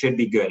today, it should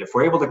be good. If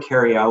we're able to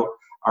carry out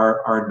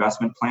our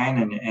investment plan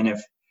and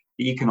if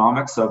the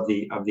economics of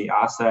the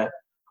asset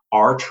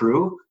are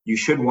true, you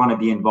should want to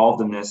be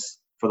involved in this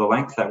for the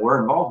length that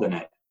we're involved in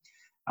it.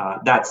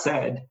 That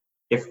said,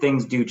 if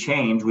things do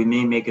change, we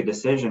may make a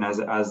decision as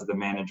the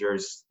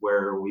managers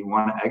where we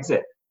want to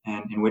exit,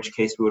 and in which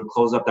case we would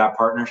close up that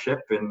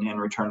partnership and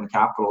return the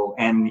capital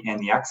and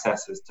the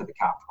excesses to the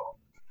capital.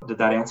 Did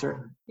that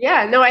answer?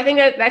 Yeah, no, I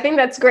think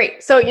that's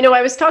great. So,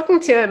 I was talking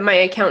to my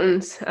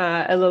accountant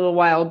a little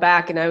while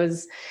back, and I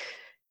was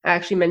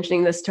actually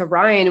mentioning this to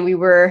Ryan. We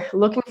were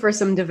looking for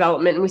some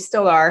development, and we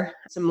still are,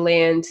 some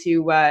land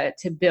to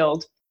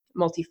build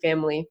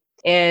multifamily.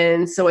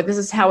 And so this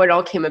is how it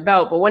all came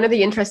about. But one of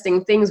the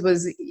interesting things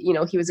was,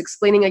 he was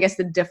explaining, I guess,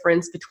 the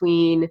difference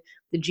between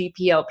the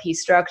GPLP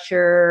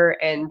structure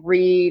and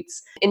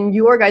REITs. In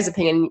your guys'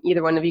 opinion,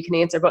 either one of you can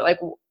answer, but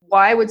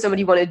why would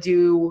somebody want to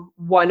do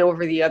one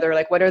over the other?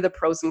 What are the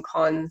pros and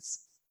cons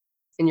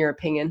in your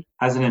opinion?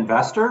 As an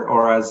investor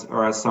or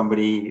as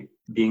somebody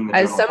being the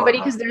as general somebody,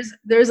 partner.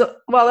 because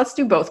well, let's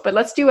do both, but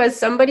let's do as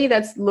somebody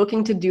that's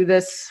looking to do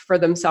this for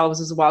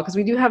themselves as well, because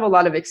we do have a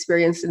lot of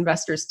experienced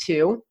investors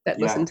too that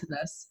listen to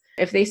this.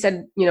 If they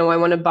said, I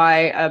want to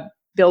buy a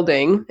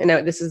building and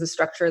this is the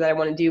structure that I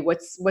want to do,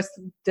 what's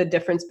the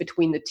difference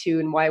between the two,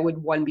 and why would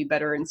one be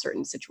better in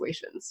certain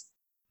situations?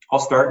 I'll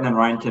start, and then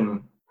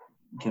Ryan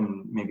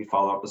can maybe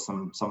follow up with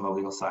some of the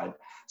legal side.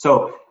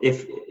 So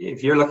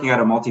if you're looking at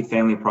a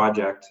multifamily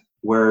project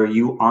where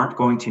you aren't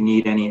going to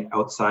need any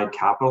outside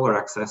capital or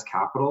excess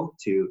capital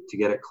to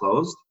get it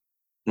closed,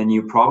 then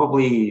you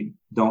probably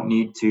don't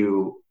need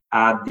to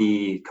add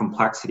the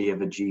complexity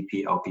of a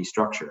GP LP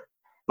structure.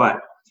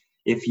 But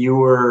if you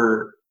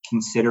were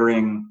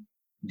considering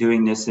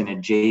doing this in a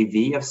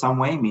JV of some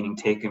way, meaning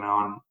taking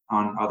on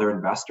other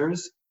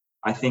investors,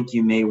 I think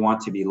you may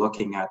want to be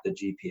looking at the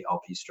GP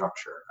LP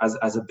structure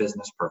as a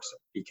business person,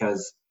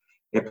 because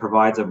it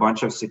provides a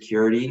bunch of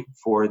security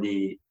for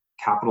the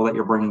capital that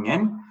you're bringing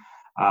in,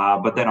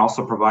 but then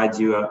also provides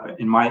you,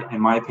 in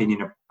my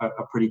opinion, a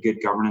pretty good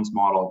governance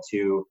model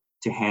to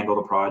handle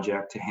the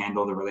project, to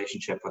handle the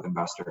relationship with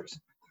investors.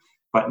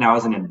 But now,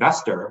 as an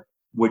investor,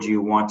 would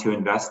you want to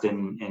invest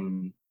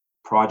in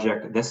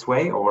project this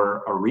way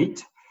or a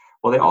REIT?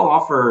 Well, they all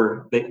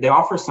offer they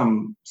offer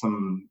some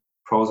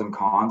pros and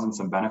cons and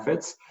some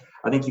benefits.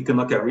 I think you can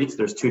look at REITs.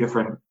 There's two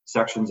different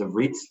sections of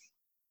REITs.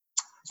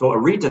 So a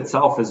REIT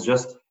itself is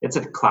just it's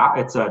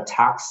a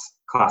tax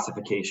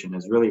classification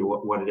is really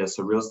what it is.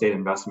 So real estate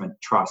investment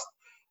trust.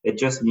 It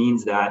just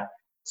means that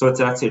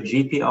that's a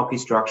GP LP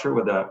structure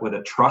with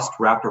a trust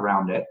wrapped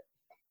around it,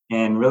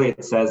 and really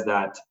it says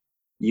that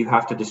you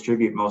have to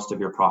distribute most of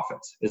your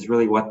profits is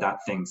really what that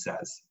thing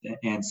says.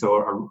 And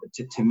so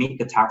to meet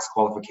the tax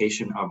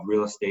qualification of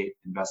real estate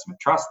investment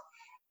trust,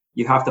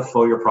 you have to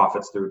flow your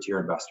profits through to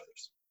your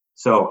investors.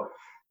 So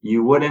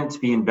you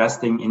wouldn't be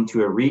investing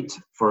into a REIT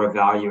for a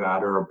value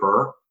add or a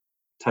BRRRR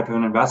type of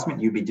an investment.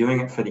 You'd be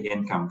doing it for the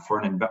income, for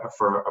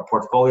a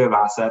portfolio of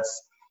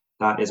assets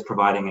that is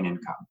providing an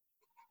income.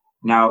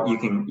 Now you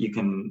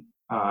can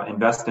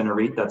invest in a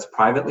REIT that's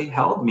privately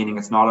held, meaning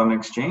it's not on an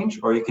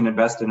exchange, or you can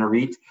invest in a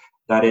REIT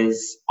that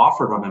is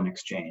offered on an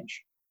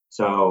exchange.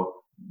 So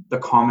the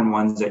common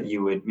ones that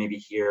you would maybe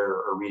hear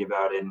or read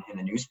about in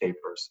the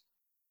newspapers.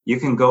 You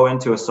can go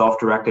into a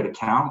self-directed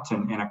account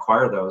and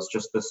acquire those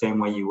just the same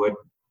way you would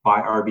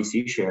buy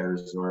RBC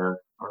shares or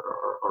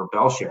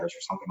Bell shares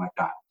or something like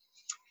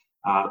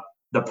that.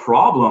 The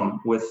problem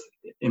with,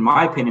 in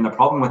my opinion, the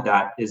problem with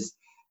that is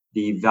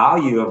the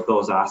value of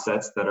those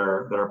assets that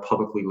are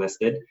publicly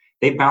listed.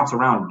 They bounce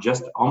around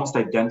just almost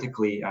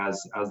identically as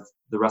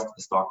the rest of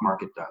the stock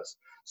market does.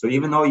 So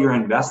even though you're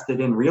invested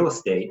in real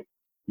estate,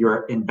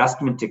 your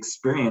investment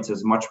experience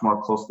is much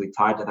more closely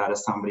tied to that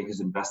as somebody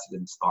who's invested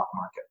in the stock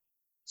market.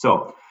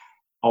 So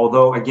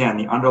although, again,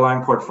 the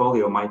underlying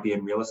portfolio might be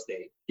in real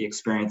estate, the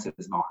experience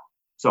is not.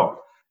 So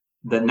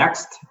the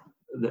next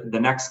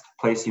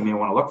place you may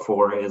want to look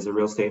for is a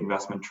real estate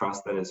investment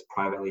trust that is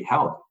privately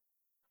held.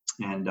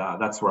 And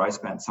that's where I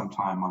spent some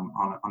time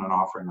on an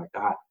offering like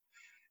that.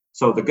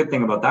 So the good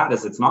thing about that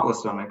is it's not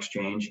listed on an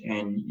exchange,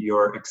 and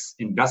your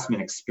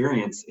investment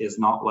experience is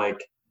not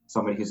like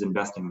somebody who's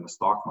investing in the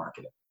stock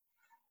market.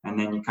 And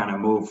then you kind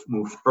of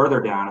move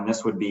further down, and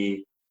this would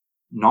be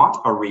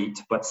not a REIT,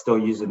 but still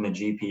using the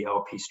GP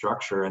LP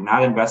structure. And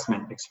that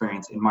investment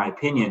experience, in my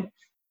opinion,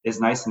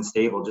 is nice and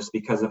stable just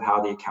because of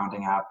how the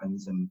accounting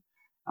happens. And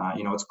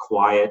it's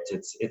quiet.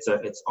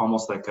 It's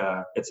almost like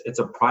it's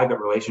a private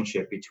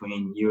relationship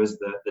between you as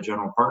the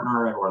general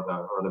partner or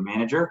the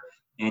manager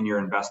and your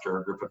investor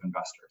or group of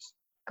investors.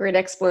 Great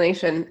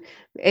explanation.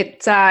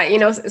 It's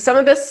some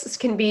of this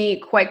can be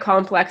quite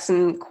complex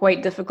and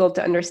quite difficult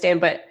to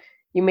understand, but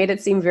you made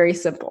it seem very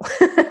simple,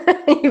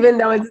 even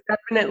though it's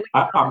definitely.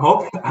 I'm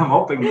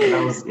hoping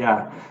that was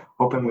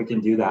hoping we can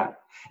do that.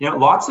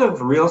 Lots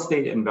of real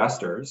estate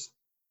investors,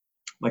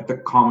 like the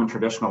common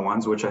traditional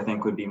ones, which I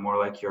think would be more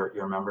like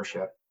your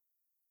membership,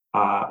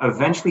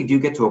 eventually do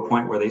get to a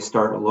point where they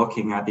start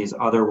looking at these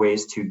other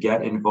ways to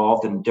get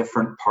involved in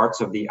different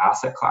parts of the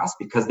asset class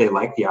because they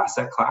like the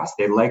asset class.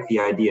 They like the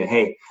idea,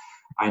 hey,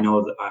 I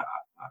know that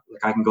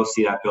I can go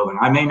see that building.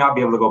 I may not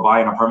be able to go buy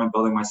an apartment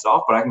building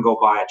myself, but I can go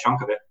buy a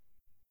chunk of it.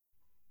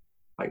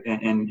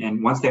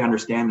 And once they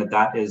understand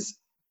that is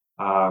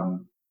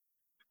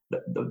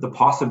the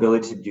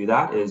possibility to do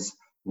that is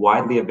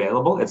widely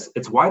available.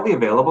 It's widely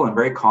available and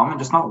very common,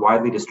 just not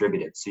widely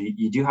distributed. So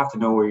you do have to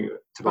know where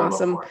to go.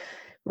 Awesome. Look for it.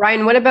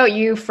 Ryan, what about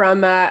you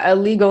from a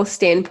legal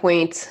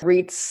standpoint,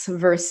 REITs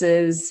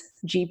versus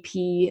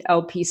GP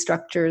LP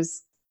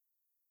structures?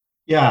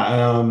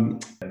 Yeah,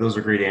 those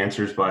are great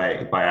answers by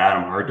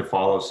Adam. Hard to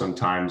follow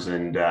sometimes,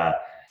 and I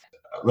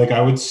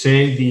would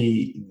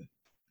say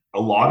a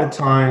lot of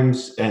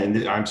times,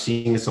 and I'm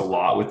seeing this a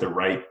lot with the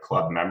Right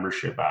Club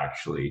membership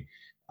actually,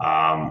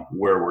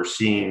 where we're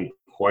seeing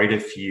quite a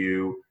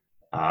few,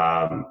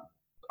 I'll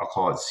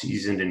call it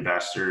seasoned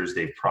investors.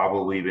 They've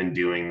probably been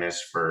doing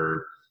this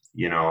for,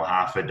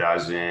 half a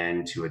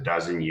dozen to a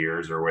dozen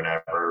years or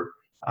whatever.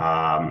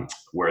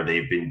 where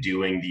they've been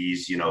doing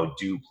these,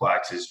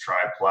 duplexes,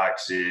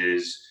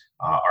 triplexes,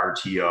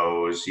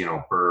 RTOs,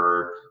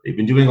 they've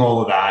been doing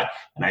all of that.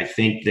 And I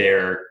think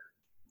they're,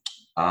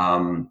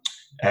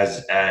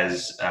 as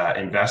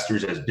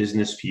investors, as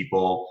business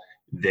people,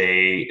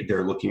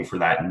 they're looking for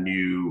that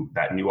new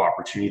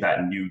opportunity,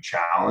 that new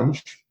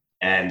challenge.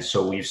 And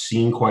so we've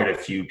seen quite a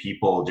few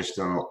people just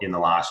in the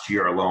last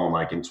year alone,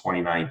 like in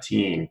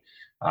 2019,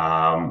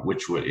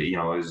 which it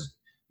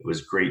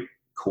was great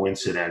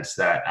coincidence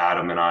that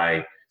Adam and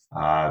I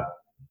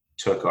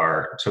took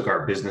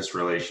our business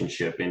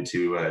relationship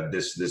into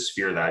this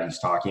sphere that he's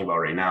talking about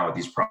right now with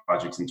these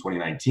projects in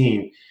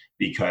 2019,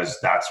 because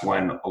that's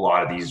when a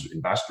lot of these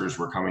investors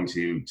were coming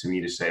to me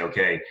to say,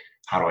 okay,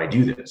 how do I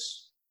do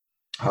this?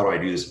 How do I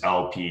do this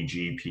LP,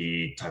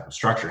 GP type of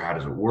structure? How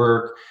does it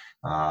work?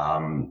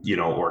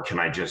 Or can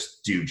I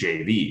just do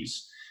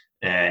JVs?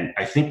 And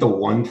I think the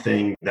one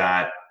thing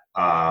that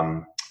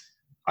I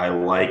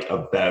like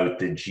about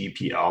the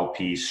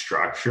GP-LP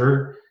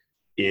structure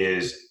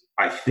is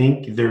I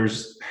think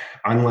there's,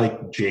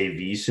 unlike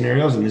JV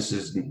scenarios, and this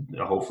is,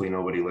 hopefully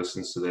nobody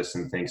listens to this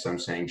and thinks I'm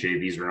saying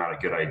JVs are not a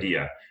good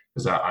idea,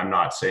 because I'm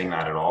not saying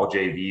that at all.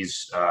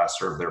 JVs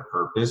serve their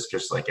purpose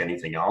just like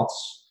anything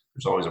else.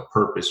 There's always a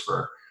purpose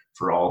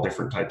for all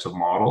different types of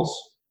models.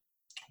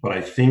 But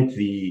I think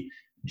the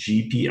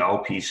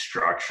GP-LP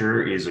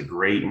structure is a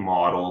great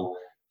model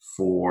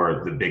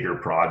for the bigger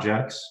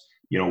projects.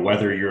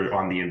 Whether you're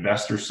on the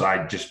investor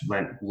side, just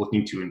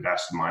looking to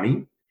invest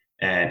money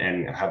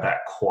and have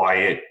that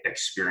quiet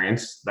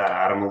experience that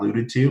Adam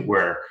alluded to,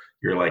 where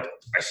you're like,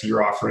 I see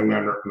your offering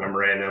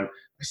memorandum,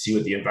 I see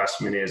what the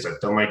investment is, I've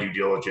done my due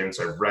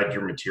diligence, I've read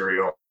your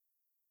material, I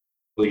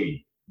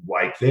really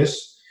like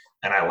this,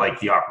 and I like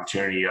the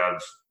opportunity of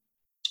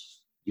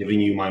giving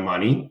you my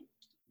money,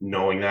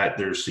 knowing that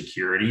there's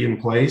security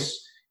in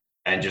place,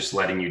 and just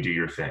letting you do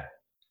your thing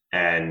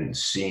and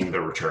seeing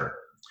the return.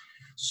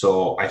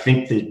 So I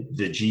think the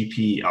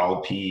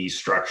GP-LP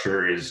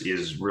structure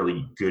is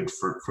really good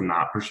from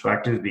that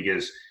perspective,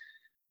 because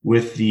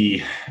with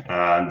the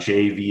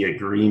JV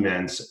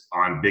agreements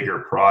on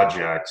bigger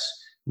projects,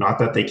 not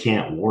that they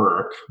can't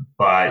work,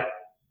 but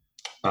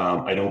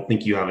I don't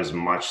think you have as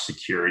much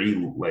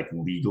security, like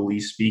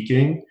legally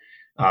speaking,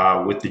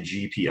 with the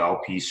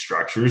GP-LP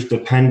structures,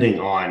 depending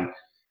on,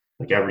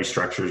 like, every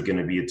structure is going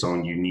to be its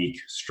own unique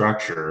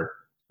structure.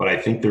 But I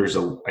think there's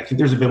a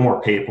bit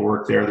more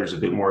paperwork there. There's a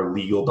bit more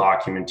legal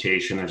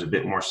documentation. There's a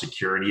bit more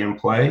security in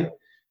play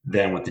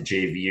than with the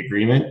JV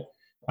agreement.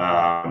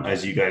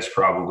 As you guys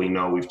probably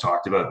know, we've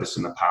talked about this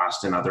in the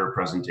past in other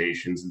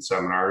presentations and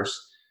seminars.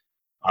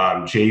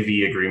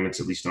 JV agreements,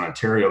 at least in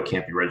Ontario,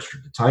 can't be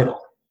registered to title.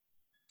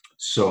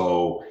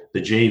 So the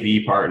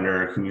JV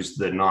partner, who's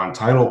the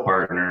non-title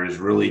partner, is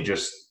really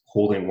just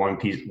holding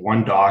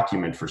one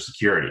document for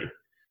security,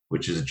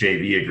 which is a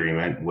JV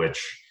agreement,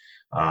 which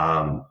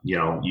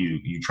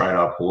you try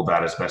to uphold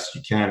that as best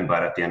you can,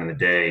 but at the end of the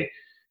day,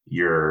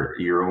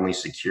 your only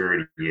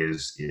security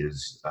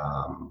is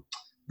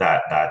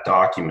that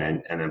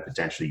document, and then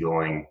potentially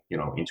going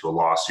into a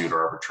lawsuit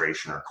or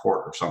arbitration or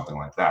court or something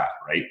like that,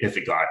 right? If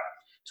it got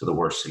to the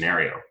worst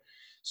scenario.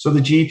 So the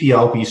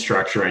GP-LP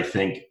structure, I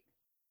think,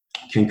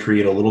 can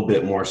create a little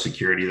bit more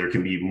security. There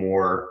can be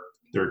more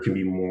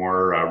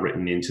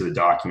written into the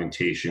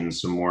documentation,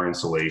 some more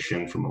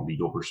insulation from a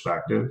legal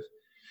perspective.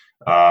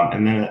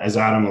 And then, as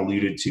Adam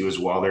alluded to as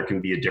well, there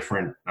can be a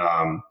different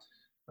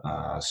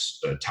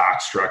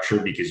tax structure,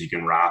 because you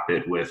can wrap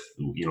it with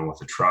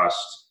a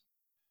trust.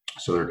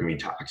 So there can be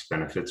tax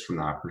benefits from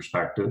that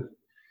perspective.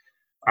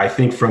 I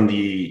think from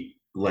the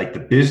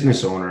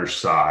business owner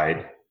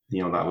side,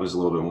 that was a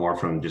little bit more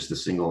from just the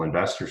single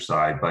investor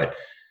side, but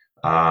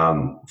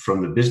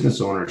from the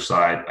business owner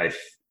side,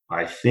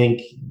 I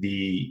think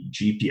the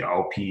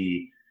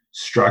GP-LP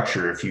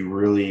structure, if you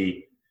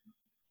really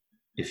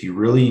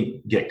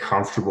get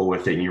comfortable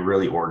with it and you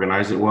really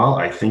organize it well,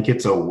 I think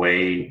it's a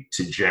way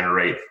to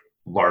generate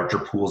larger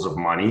pools of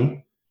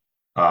money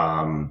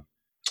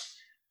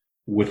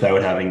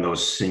without having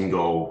those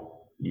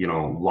single,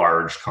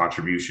 large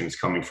contributions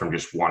coming from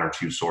just one or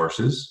two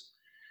sources.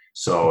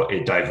 So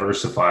it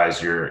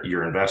diversifies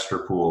your investor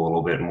pool a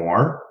little bit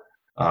more,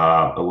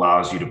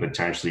 allows you to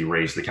potentially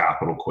raise the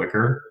capital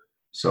quicker.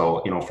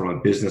 So, from a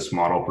business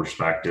model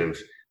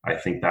perspective, I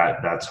think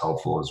that's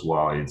helpful as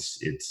well.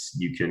 It's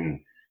you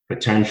can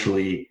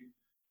potentially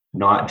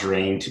not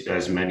drain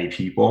as many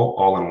people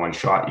all in one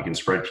shot. You can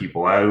spread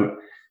people out,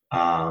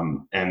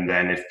 and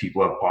then if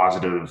people have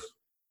positive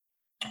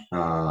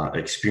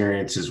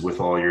experiences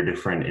with all your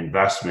different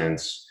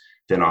investments,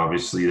 then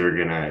obviously they're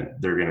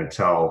gonna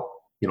tell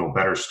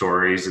better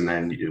stories, and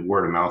then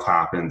word of mouth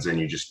happens, and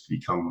you just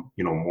become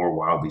more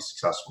wildly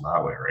successful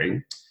that way,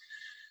 right?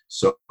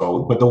 So,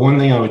 but the one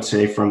thing I would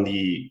say from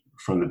the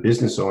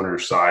business owner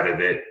side of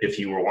it, if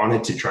you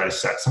wanted to try to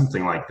set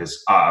something like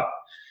this up,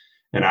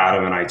 and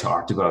Adam and I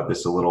talked about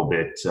this a little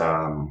bit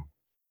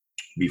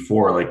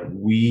before,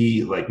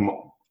 we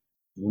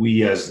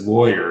as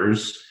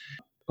lawyers,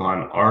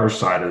 on our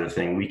side of the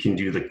thing, we can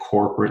do the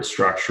corporate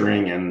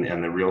structuring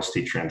and the real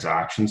estate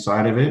transaction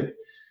side of it.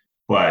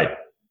 But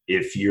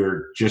if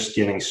you're just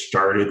getting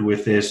started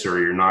with this or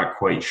you're not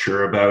quite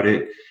sure about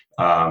it,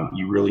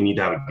 you really need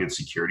to have a good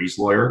securities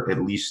lawyer,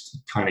 at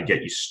least kind of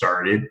get you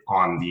started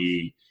on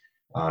the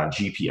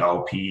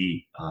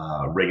GPLP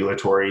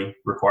regulatory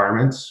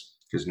requirements,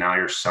 because now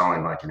you're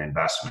selling like an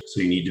investment.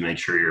 So you need to make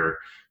sure you're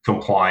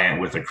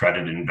compliant with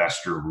accredited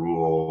investor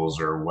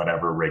rules or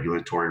whatever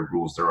regulatory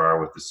rules there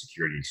are with the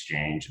security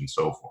exchange and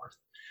so forth.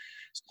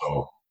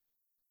 So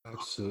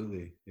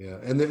absolutely, yeah,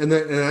 and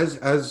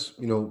as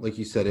you know, like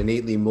you said,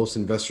 innately, most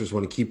investors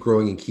want to keep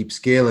growing and keep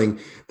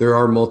scaling. There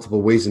are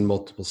multiple ways and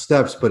multiple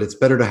steps, but it's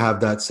better to have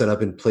that set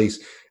up in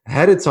place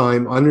ahead of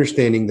time,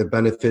 understanding the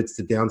benefits,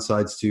 the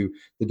downsides to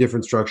the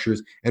different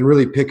structures, and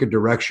really pick a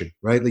direction,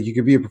 right? Like you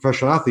could be a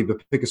professional athlete,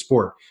 but pick a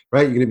sport,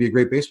 right? You're going to be a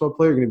great baseball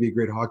player, you're going to be a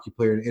great hockey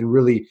player, and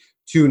really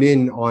tune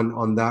in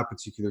on that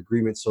particular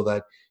agreement so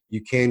that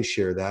you can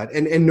share that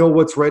and know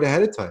what's right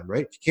ahead of time,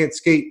 right? If you can't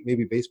skate,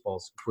 maybe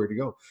baseball's where to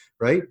go,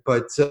 right?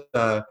 But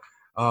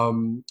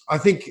I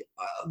think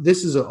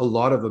this is a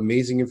lot of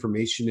amazing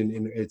information,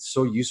 and it's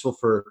so useful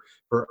for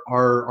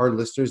our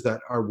listeners that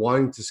are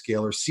wanting to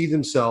scale or see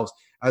themselves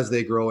as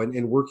they grow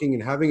and working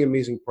and having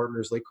amazing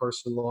partners like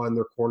Carson Law in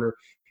their corner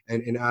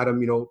and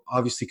Adam, you know,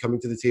 obviously coming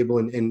to the table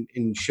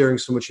and sharing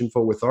so much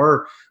info with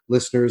our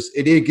listeners.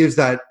 It gives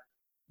that,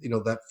 you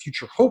know, that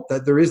future hope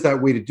that there is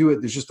that way to do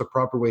it. There's just a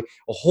proper way,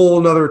 a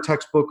whole nother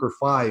textbook or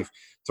 5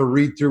 to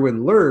read through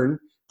and learn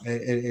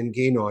and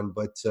gain on.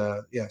 But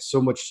yeah, so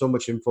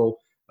much info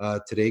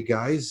today,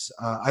 guys.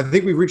 I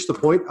think we've reached the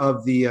point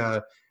of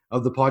the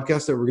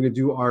podcast that we're going to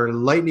do our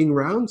lightning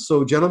round.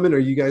 So gentlemen, are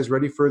you guys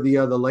ready for the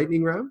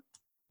lightning round?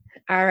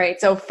 All right.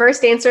 So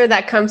first answer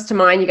that comes to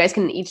mind, you guys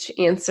can each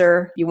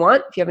answer if you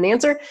want, if you have an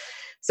answer.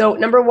 So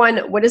number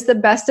 1, what is the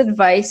best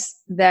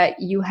advice that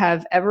you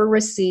have ever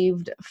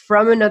received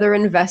from another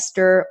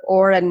investor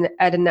or at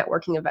a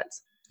networking event?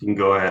 you can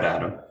go ahead,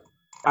 Adam.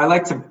 I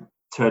like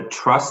to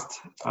trust,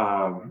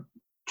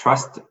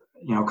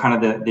 you know,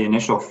 kind of the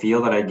initial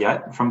feel that I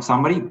get from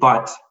somebody,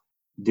 but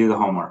do the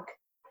homework.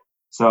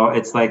 So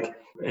it's like,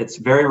 it's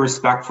very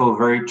respectful,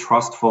 very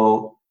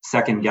trustful,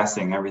 second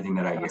guessing everything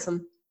that I hear.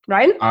 Awesome.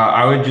 Ryan?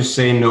 I would just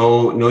say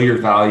know your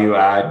value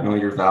add, know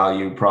your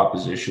value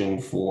proposition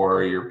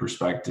for your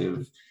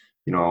prospective,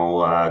 you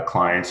know,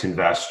 clients,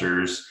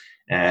 investors,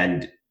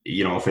 and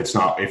you know,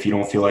 if you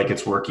don't feel like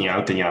it's working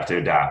out, then you have to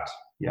adapt.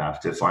 You have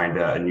to find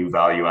a new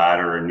value add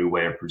or a new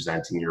way of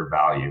presenting your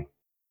value.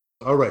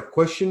 All right.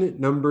 Question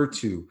number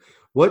 2.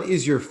 What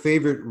is your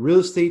favorite real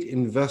estate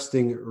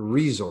investing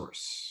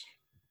resource?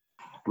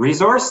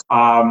 Resource?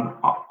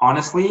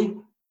 Honestly,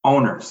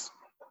 owners.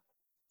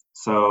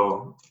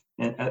 So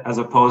as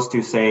opposed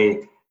to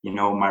say, you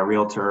know, my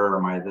realtor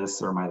or my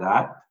this or my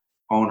that,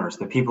 owners,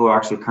 the people who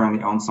actually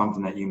currently own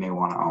something that you may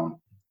want to own.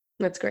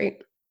 That's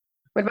great.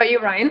 What about you,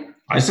 Ryan?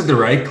 I said the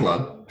right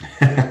club.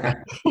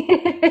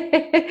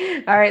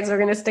 All right, so we're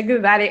going to stick to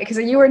that because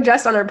you were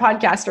just on our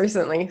podcast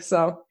recently.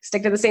 So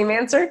stick to the same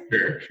answer?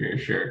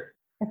 Sure.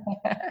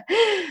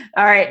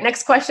 All right,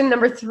 next question,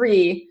 number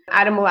 3.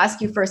 Adam, will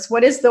ask you first.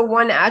 What is the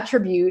one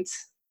attribute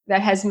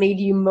that has made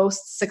you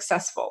most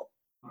successful?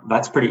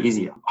 That's pretty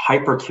easy.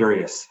 Hyper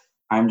curious.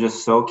 I'm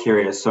just so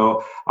curious.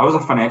 So I was a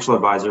financial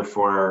advisor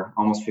for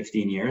almost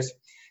 15 years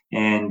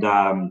and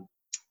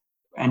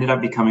ended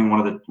up becoming one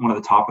of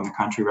the top in the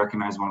country,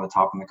 recognized one of the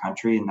top in the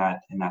country in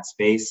that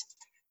space.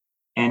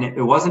 And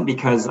it wasn't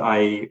because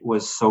I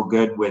was so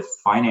good with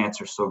finance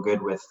or so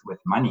good with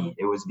money.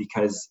 It was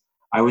because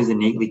I was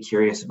innately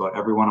curious about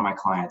every one of my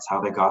clients,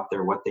 how they got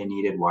there, what they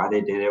needed, why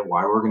they did it,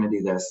 why we're going to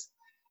do this.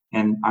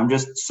 And I'm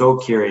just so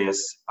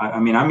curious.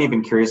 I mean, I'm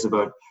even curious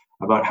about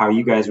how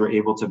you guys were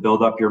able to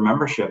build up your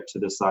membership to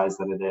the size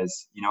that it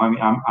is. You know, I mean,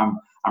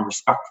 I'm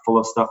respectful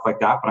of stuff like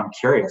that, but I'm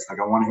curious. Like,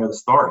 I want to hear the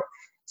story.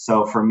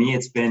 So for me,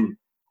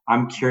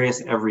 I'm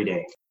curious every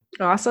day.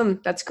 Awesome.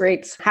 That's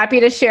great. Happy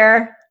to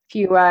share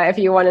if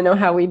you want to know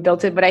how we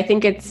built it. But I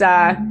think it's,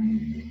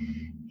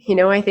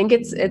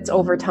 it's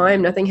over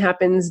time. Nothing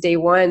happens day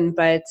one,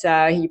 but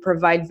you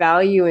provide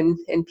value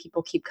and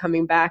people keep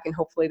coming back. And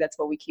hopefully that's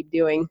what we keep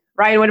doing.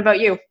 Ryan, what about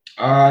you?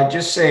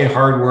 Just say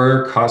hard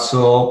work,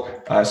 hustle,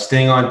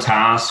 staying on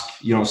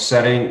task, you know,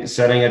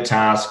 setting a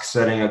task,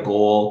 setting a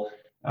goal,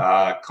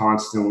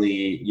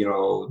 constantly, you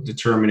know,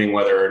 determining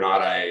whether or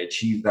not I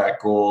achieved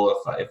that goal.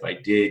 If I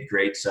did,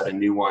 great, set a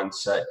new one,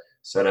 set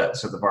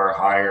the bar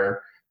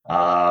higher.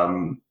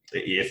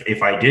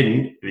 If I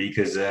didn't,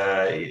 because,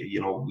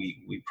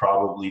 we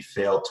probably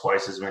fail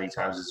twice as many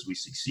times as we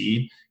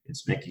succeed.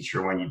 It's making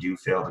sure when you do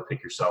fail to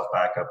pick yourself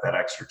back up that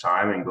extra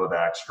time and go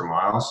that extra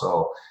mile.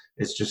 So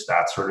it's just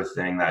that sort of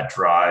thing, that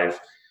drive.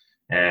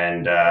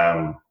 And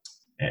I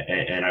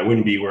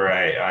wouldn't be where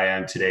I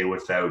am today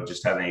without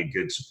just having a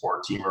good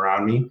support team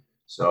around me.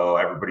 So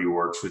everybody who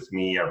works with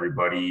me,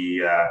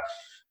 everybody,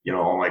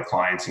 all my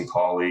clients and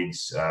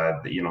colleagues,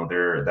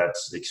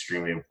 that's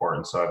extremely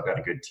important. So I've got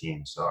a good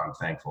team. So I'm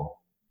thankful.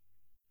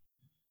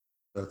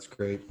 That's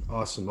great.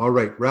 Awesome. All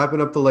right.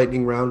 Wrapping up the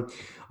lightning round.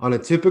 On a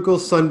typical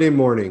Sunday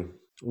morning,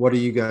 what are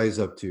you guys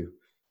up to?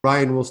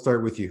 Ryan, we'll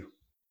start with you.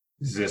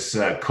 Is this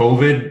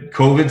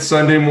COVID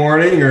Sunday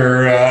morning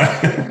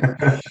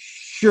or?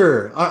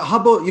 Sure. How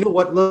about, you know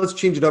what? Let's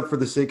change it up for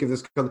the sake of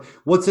this.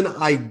 What's an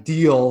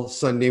ideal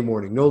Sunday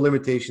morning? No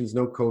limitations,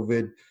 no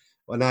COVID.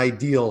 An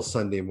ideal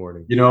Sunday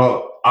morning.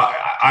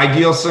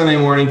 Ideal Sunday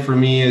morning for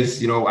me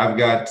is, I've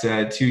got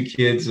 2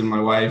 kids and my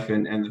wife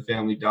and the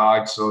family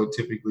dog. So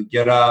typically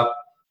get up,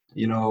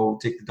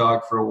 take the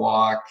dog for a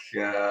walk,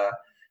 go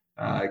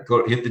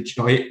hit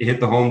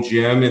the home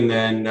gym, and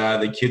then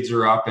the kids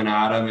are up and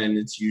at them, and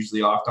it's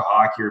usually off to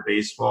hockey or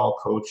baseball,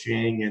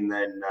 coaching, and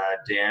then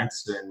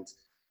dance. And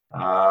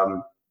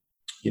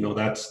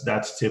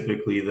that's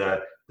typically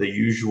the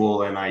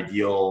usual and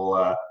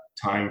ideal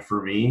time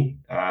for me,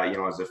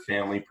 as a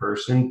family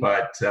person.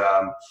 But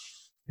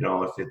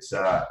if it's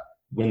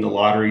win the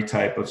lottery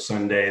type of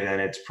Sunday, then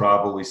it's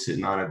probably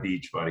sitting on a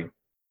beach, buddy.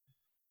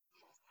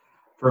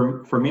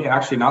 For me,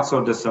 actually not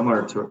so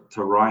dissimilar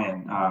to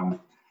Ryan.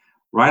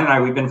 Ryan and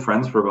I, we've been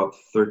friends for about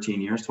 12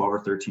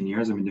 or 13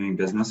 years. I've been doing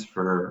business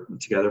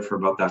together for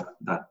about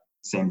that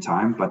same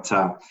time. But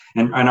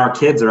and our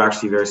kids are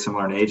actually very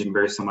similar in age and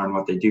very similar in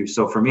what they do.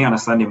 So for me on a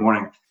Sunday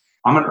morning,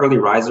 I'm an early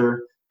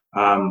riser,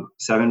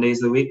 7 days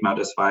of the week, not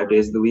just 5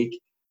 days of the week.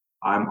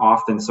 I'm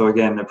often, so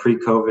again, the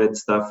pre-COVID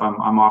stuff,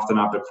 I'm often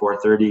up at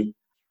 4:30.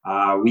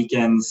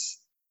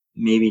 Weekends,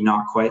 maybe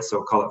not quite,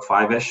 so call it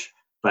 5-ish.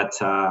 But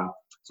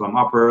so I'm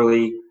up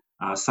early.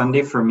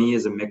 Sunday for me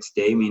is a mixed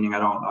day, meaning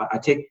I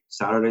take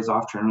Saturdays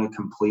off generally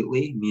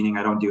completely, meaning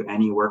I don't do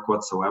any work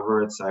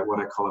whatsoever. It's what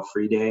I call a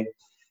free day.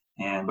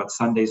 But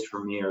Sundays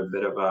for me are a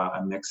bit of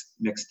a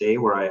mixed day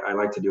where I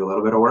like to do a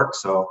little bit of work.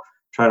 So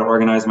try to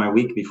organize my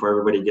week before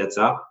everybody gets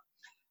up,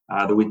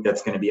 the week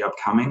that's going to be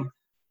upcoming.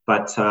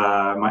 But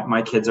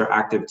my kids are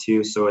active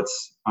too, so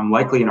I'm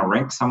likely in a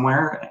rink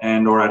somewhere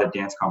or at a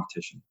dance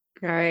competition.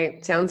 All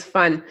right, sounds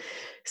fun.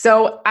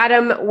 So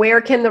Adam,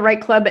 where can the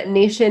Right Club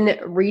Nation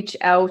reach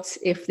out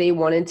if they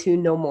wanted to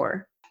know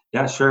more?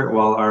 Yeah, sure.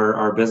 Well,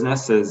 our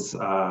business is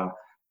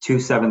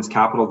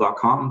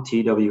 27scapital.com,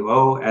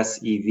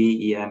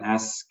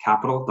 TWOSEVENS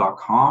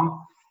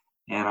capital.com,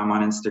 and I'm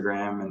on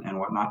Instagram and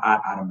whatnot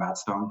at Adam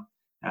Batstone.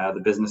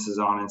 The business is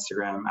on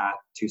Instagram at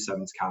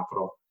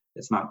 27scapital.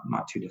 It's not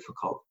too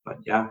difficult, but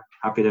yeah,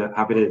 happy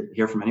to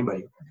hear from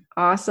anybody.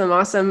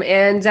 Awesome.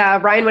 And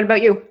Ryan, what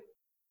about you?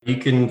 You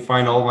can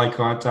find all my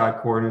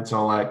contact coordinates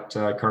all at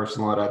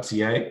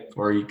carsonlaw.ca,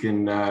 or you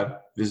can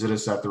visit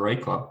us at the Right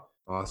Club.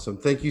 Awesome.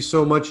 Thank you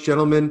so much,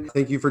 gentlemen.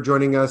 Thank you for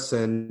joining us,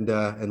 and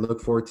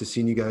look forward to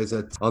seeing you guys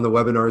on the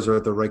webinars or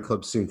at the Right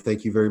Club soon.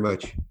 Thank you very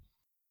much.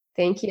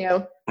 Thank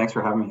you. Thanks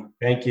for having me.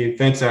 Thank you.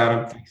 Thanks,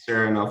 Adam. Thanks,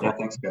 Sarah. And Alpha. Yeah,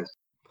 thanks, guys.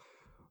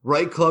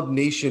 Right Club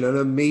Nation, an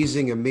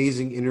amazing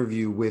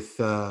interview with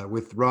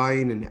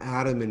Ryan and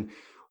Adam, and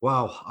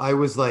wow, I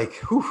was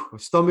like, my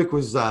stomach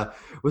was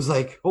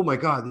like, oh my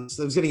God, I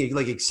was getting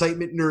like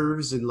excitement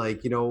nerves and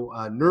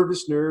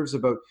nervous nerves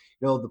about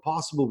the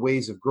possible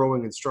ways of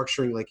growing and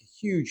structuring like a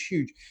huge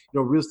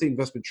real estate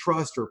investment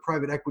trust or a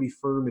private equity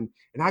firm, and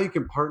how you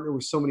can partner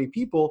with so many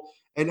people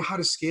and how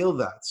to scale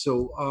that.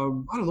 So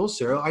I don't know,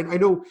 Sarah, I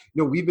know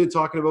we've been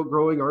talking about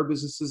growing our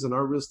businesses and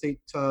our real estate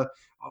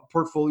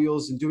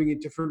portfolios and doing it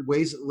different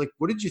ways. Like,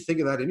 what did you think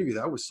of that interview?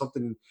 That was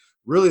something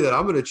really that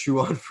I'm going to chew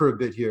on for a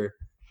bit here.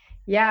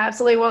 Yeah,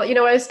 absolutely. Well,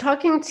 I was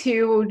talking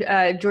to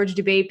George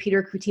Dubé,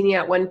 Peter Coutini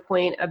at one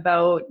point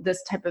about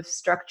this type of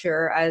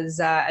structure as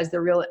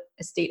the real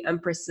estate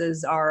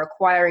empresses are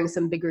acquiring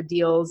some bigger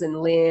deals in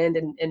land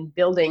and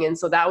building. And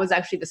so that was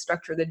actually the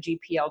structure, the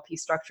GPLP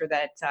structure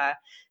that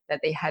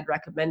they had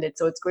recommended.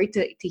 So it's great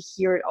to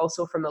hear it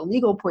also from a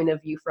legal point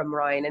of view from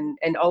Ryan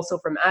and also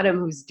from Adam,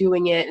 who's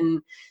doing it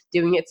and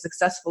doing it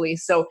successfully.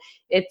 So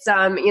it's,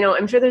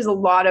 I'm sure there's a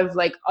lot of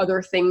like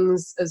other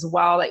things as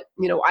well. Like,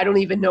 I don't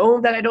even know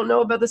that I don't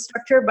know about the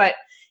structure, but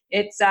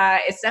it's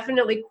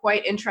definitely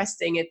quite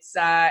interesting. It's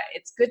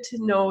good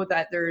to know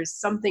that there's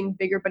something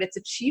bigger, but it's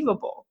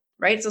achievable,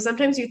 right? So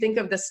sometimes you think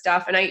of this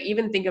stuff, and I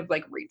even think of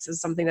like REITs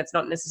as something that's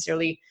not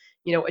necessarily,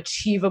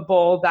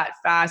 achievable that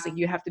fast. Like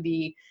you have to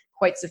be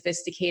quite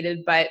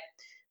sophisticated, but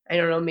I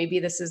don't know, maybe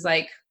this is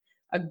like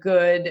a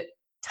good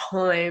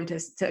time to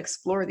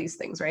explore these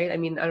things, right? I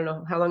mean, I don't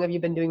know, how long have you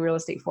been doing real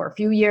estate for? A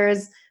few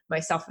years,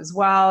 myself as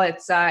well.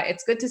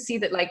 It's good to see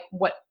that like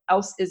what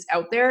else is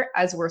out there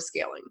as we're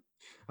scaling.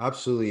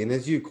 Absolutely. And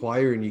as you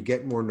acquire and you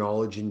get more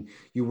knowledge and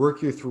you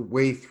work your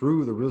way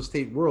through the real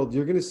estate world,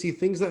 you're going to see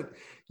things that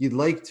you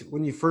liked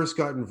when you first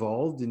got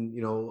involved, and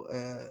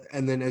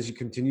and then as you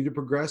continue to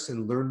progress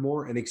and learn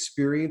more and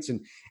experience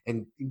and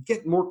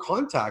get more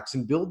contacts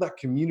and build that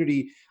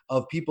community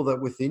of people that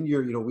within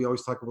your, we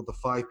always talk about the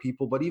 5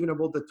 people, but even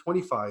about the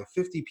 25,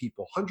 50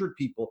 people, 100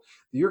 people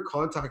that you're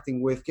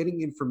contacting with,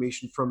 getting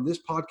information from this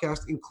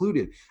podcast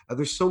included.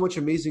 There's so much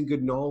amazing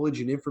good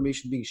knowledge and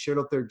information being shared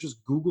out there.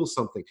 Just Google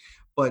something.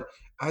 But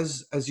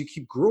as you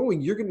keep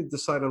growing, you're going to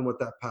decide on what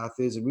that path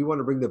is. And we want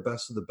to bring the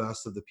best of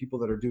the people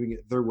that are doing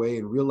it their way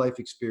in real real life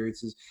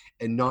experiences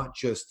and not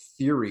just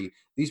theory.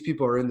 These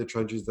people are in the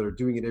trenches that are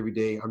doing it every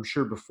day. I'm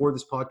sure before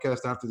this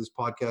podcast, after this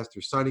podcast,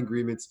 they're signing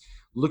agreements,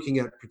 looking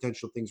at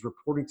potential things,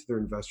 reporting to their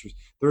investors.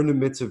 They're in the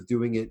midst of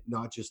doing it,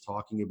 not just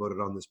talking about it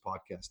on this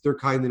podcast. They're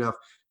kind enough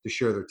to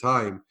share their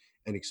time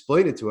and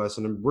explain it to us.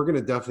 And we're going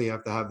to definitely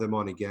have to have them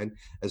on again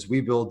as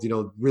we build,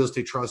 real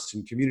estate trusts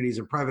and communities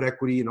and private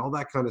equity and all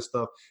that kind of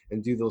stuff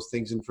and do those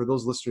things. And for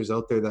those listeners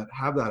out there that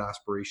have that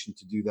aspiration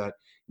to do that,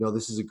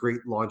 this is a great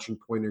launching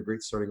point, a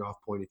great starting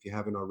off point if you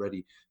haven't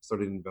already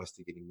started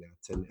investigating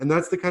that. And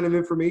that's the kind of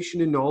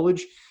information and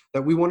knowledge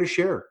that we want to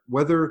share,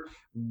 whatever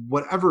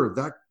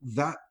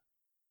that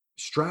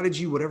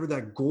strategy, whatever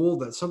that goal,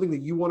 that's something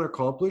that you want to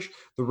accomplish.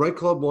 The Right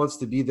Club wants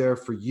to be there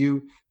for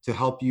you to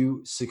help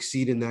you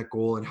succeed in that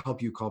goal and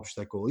help you accomplish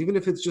that goal. Even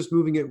if it's just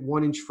moving it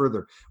 1 inch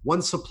further,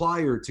 one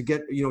supplier to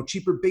get,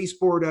 cheaper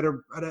baseboard at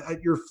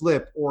your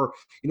flip, or,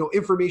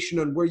 information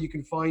on where you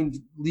can find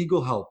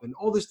legal help and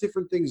all these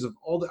different things of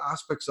all the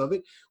aspects of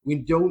it. We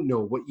don't know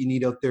what you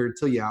need out there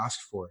until you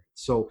ask for it.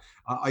 So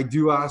I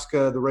do ask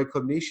the Right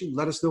Club Nation,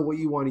 let us know what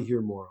you want to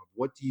hear more of.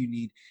 What do you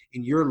need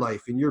in your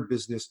life, in your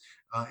business,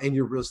 and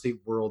your real estate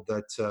world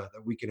that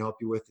we can help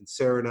you with? And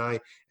Sarah and I,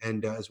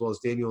 and as well as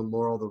Daniel and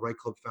Laurel, the Right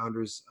Club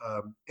founders,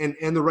 and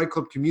the Right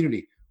Club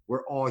community,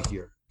 we're all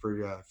here for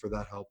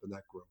that help and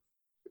that growth.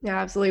 Yeah,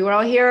 absolutely. We're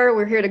all here.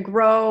 We're here to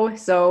grow.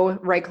 So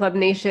Right Club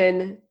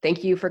Nation,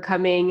 thank you for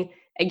coming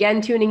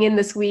again, tuning in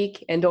this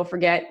week. And don't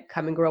forget,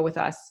 come and grow with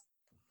us.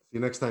 See you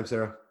next time,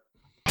 Sarah.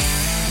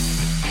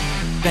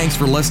 Thanks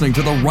for listening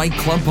to the Right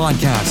Club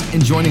podcast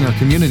and joining our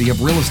community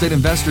of real estate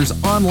investors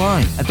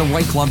online at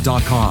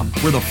therightclub.com,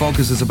 where the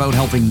focus is about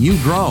helping you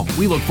grow.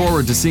 We look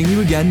forward to seeing you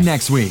again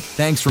next week.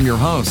 Thanks from your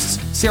hosts,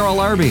 Sarah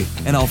Larby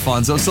and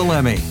Alfonso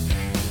Salemi.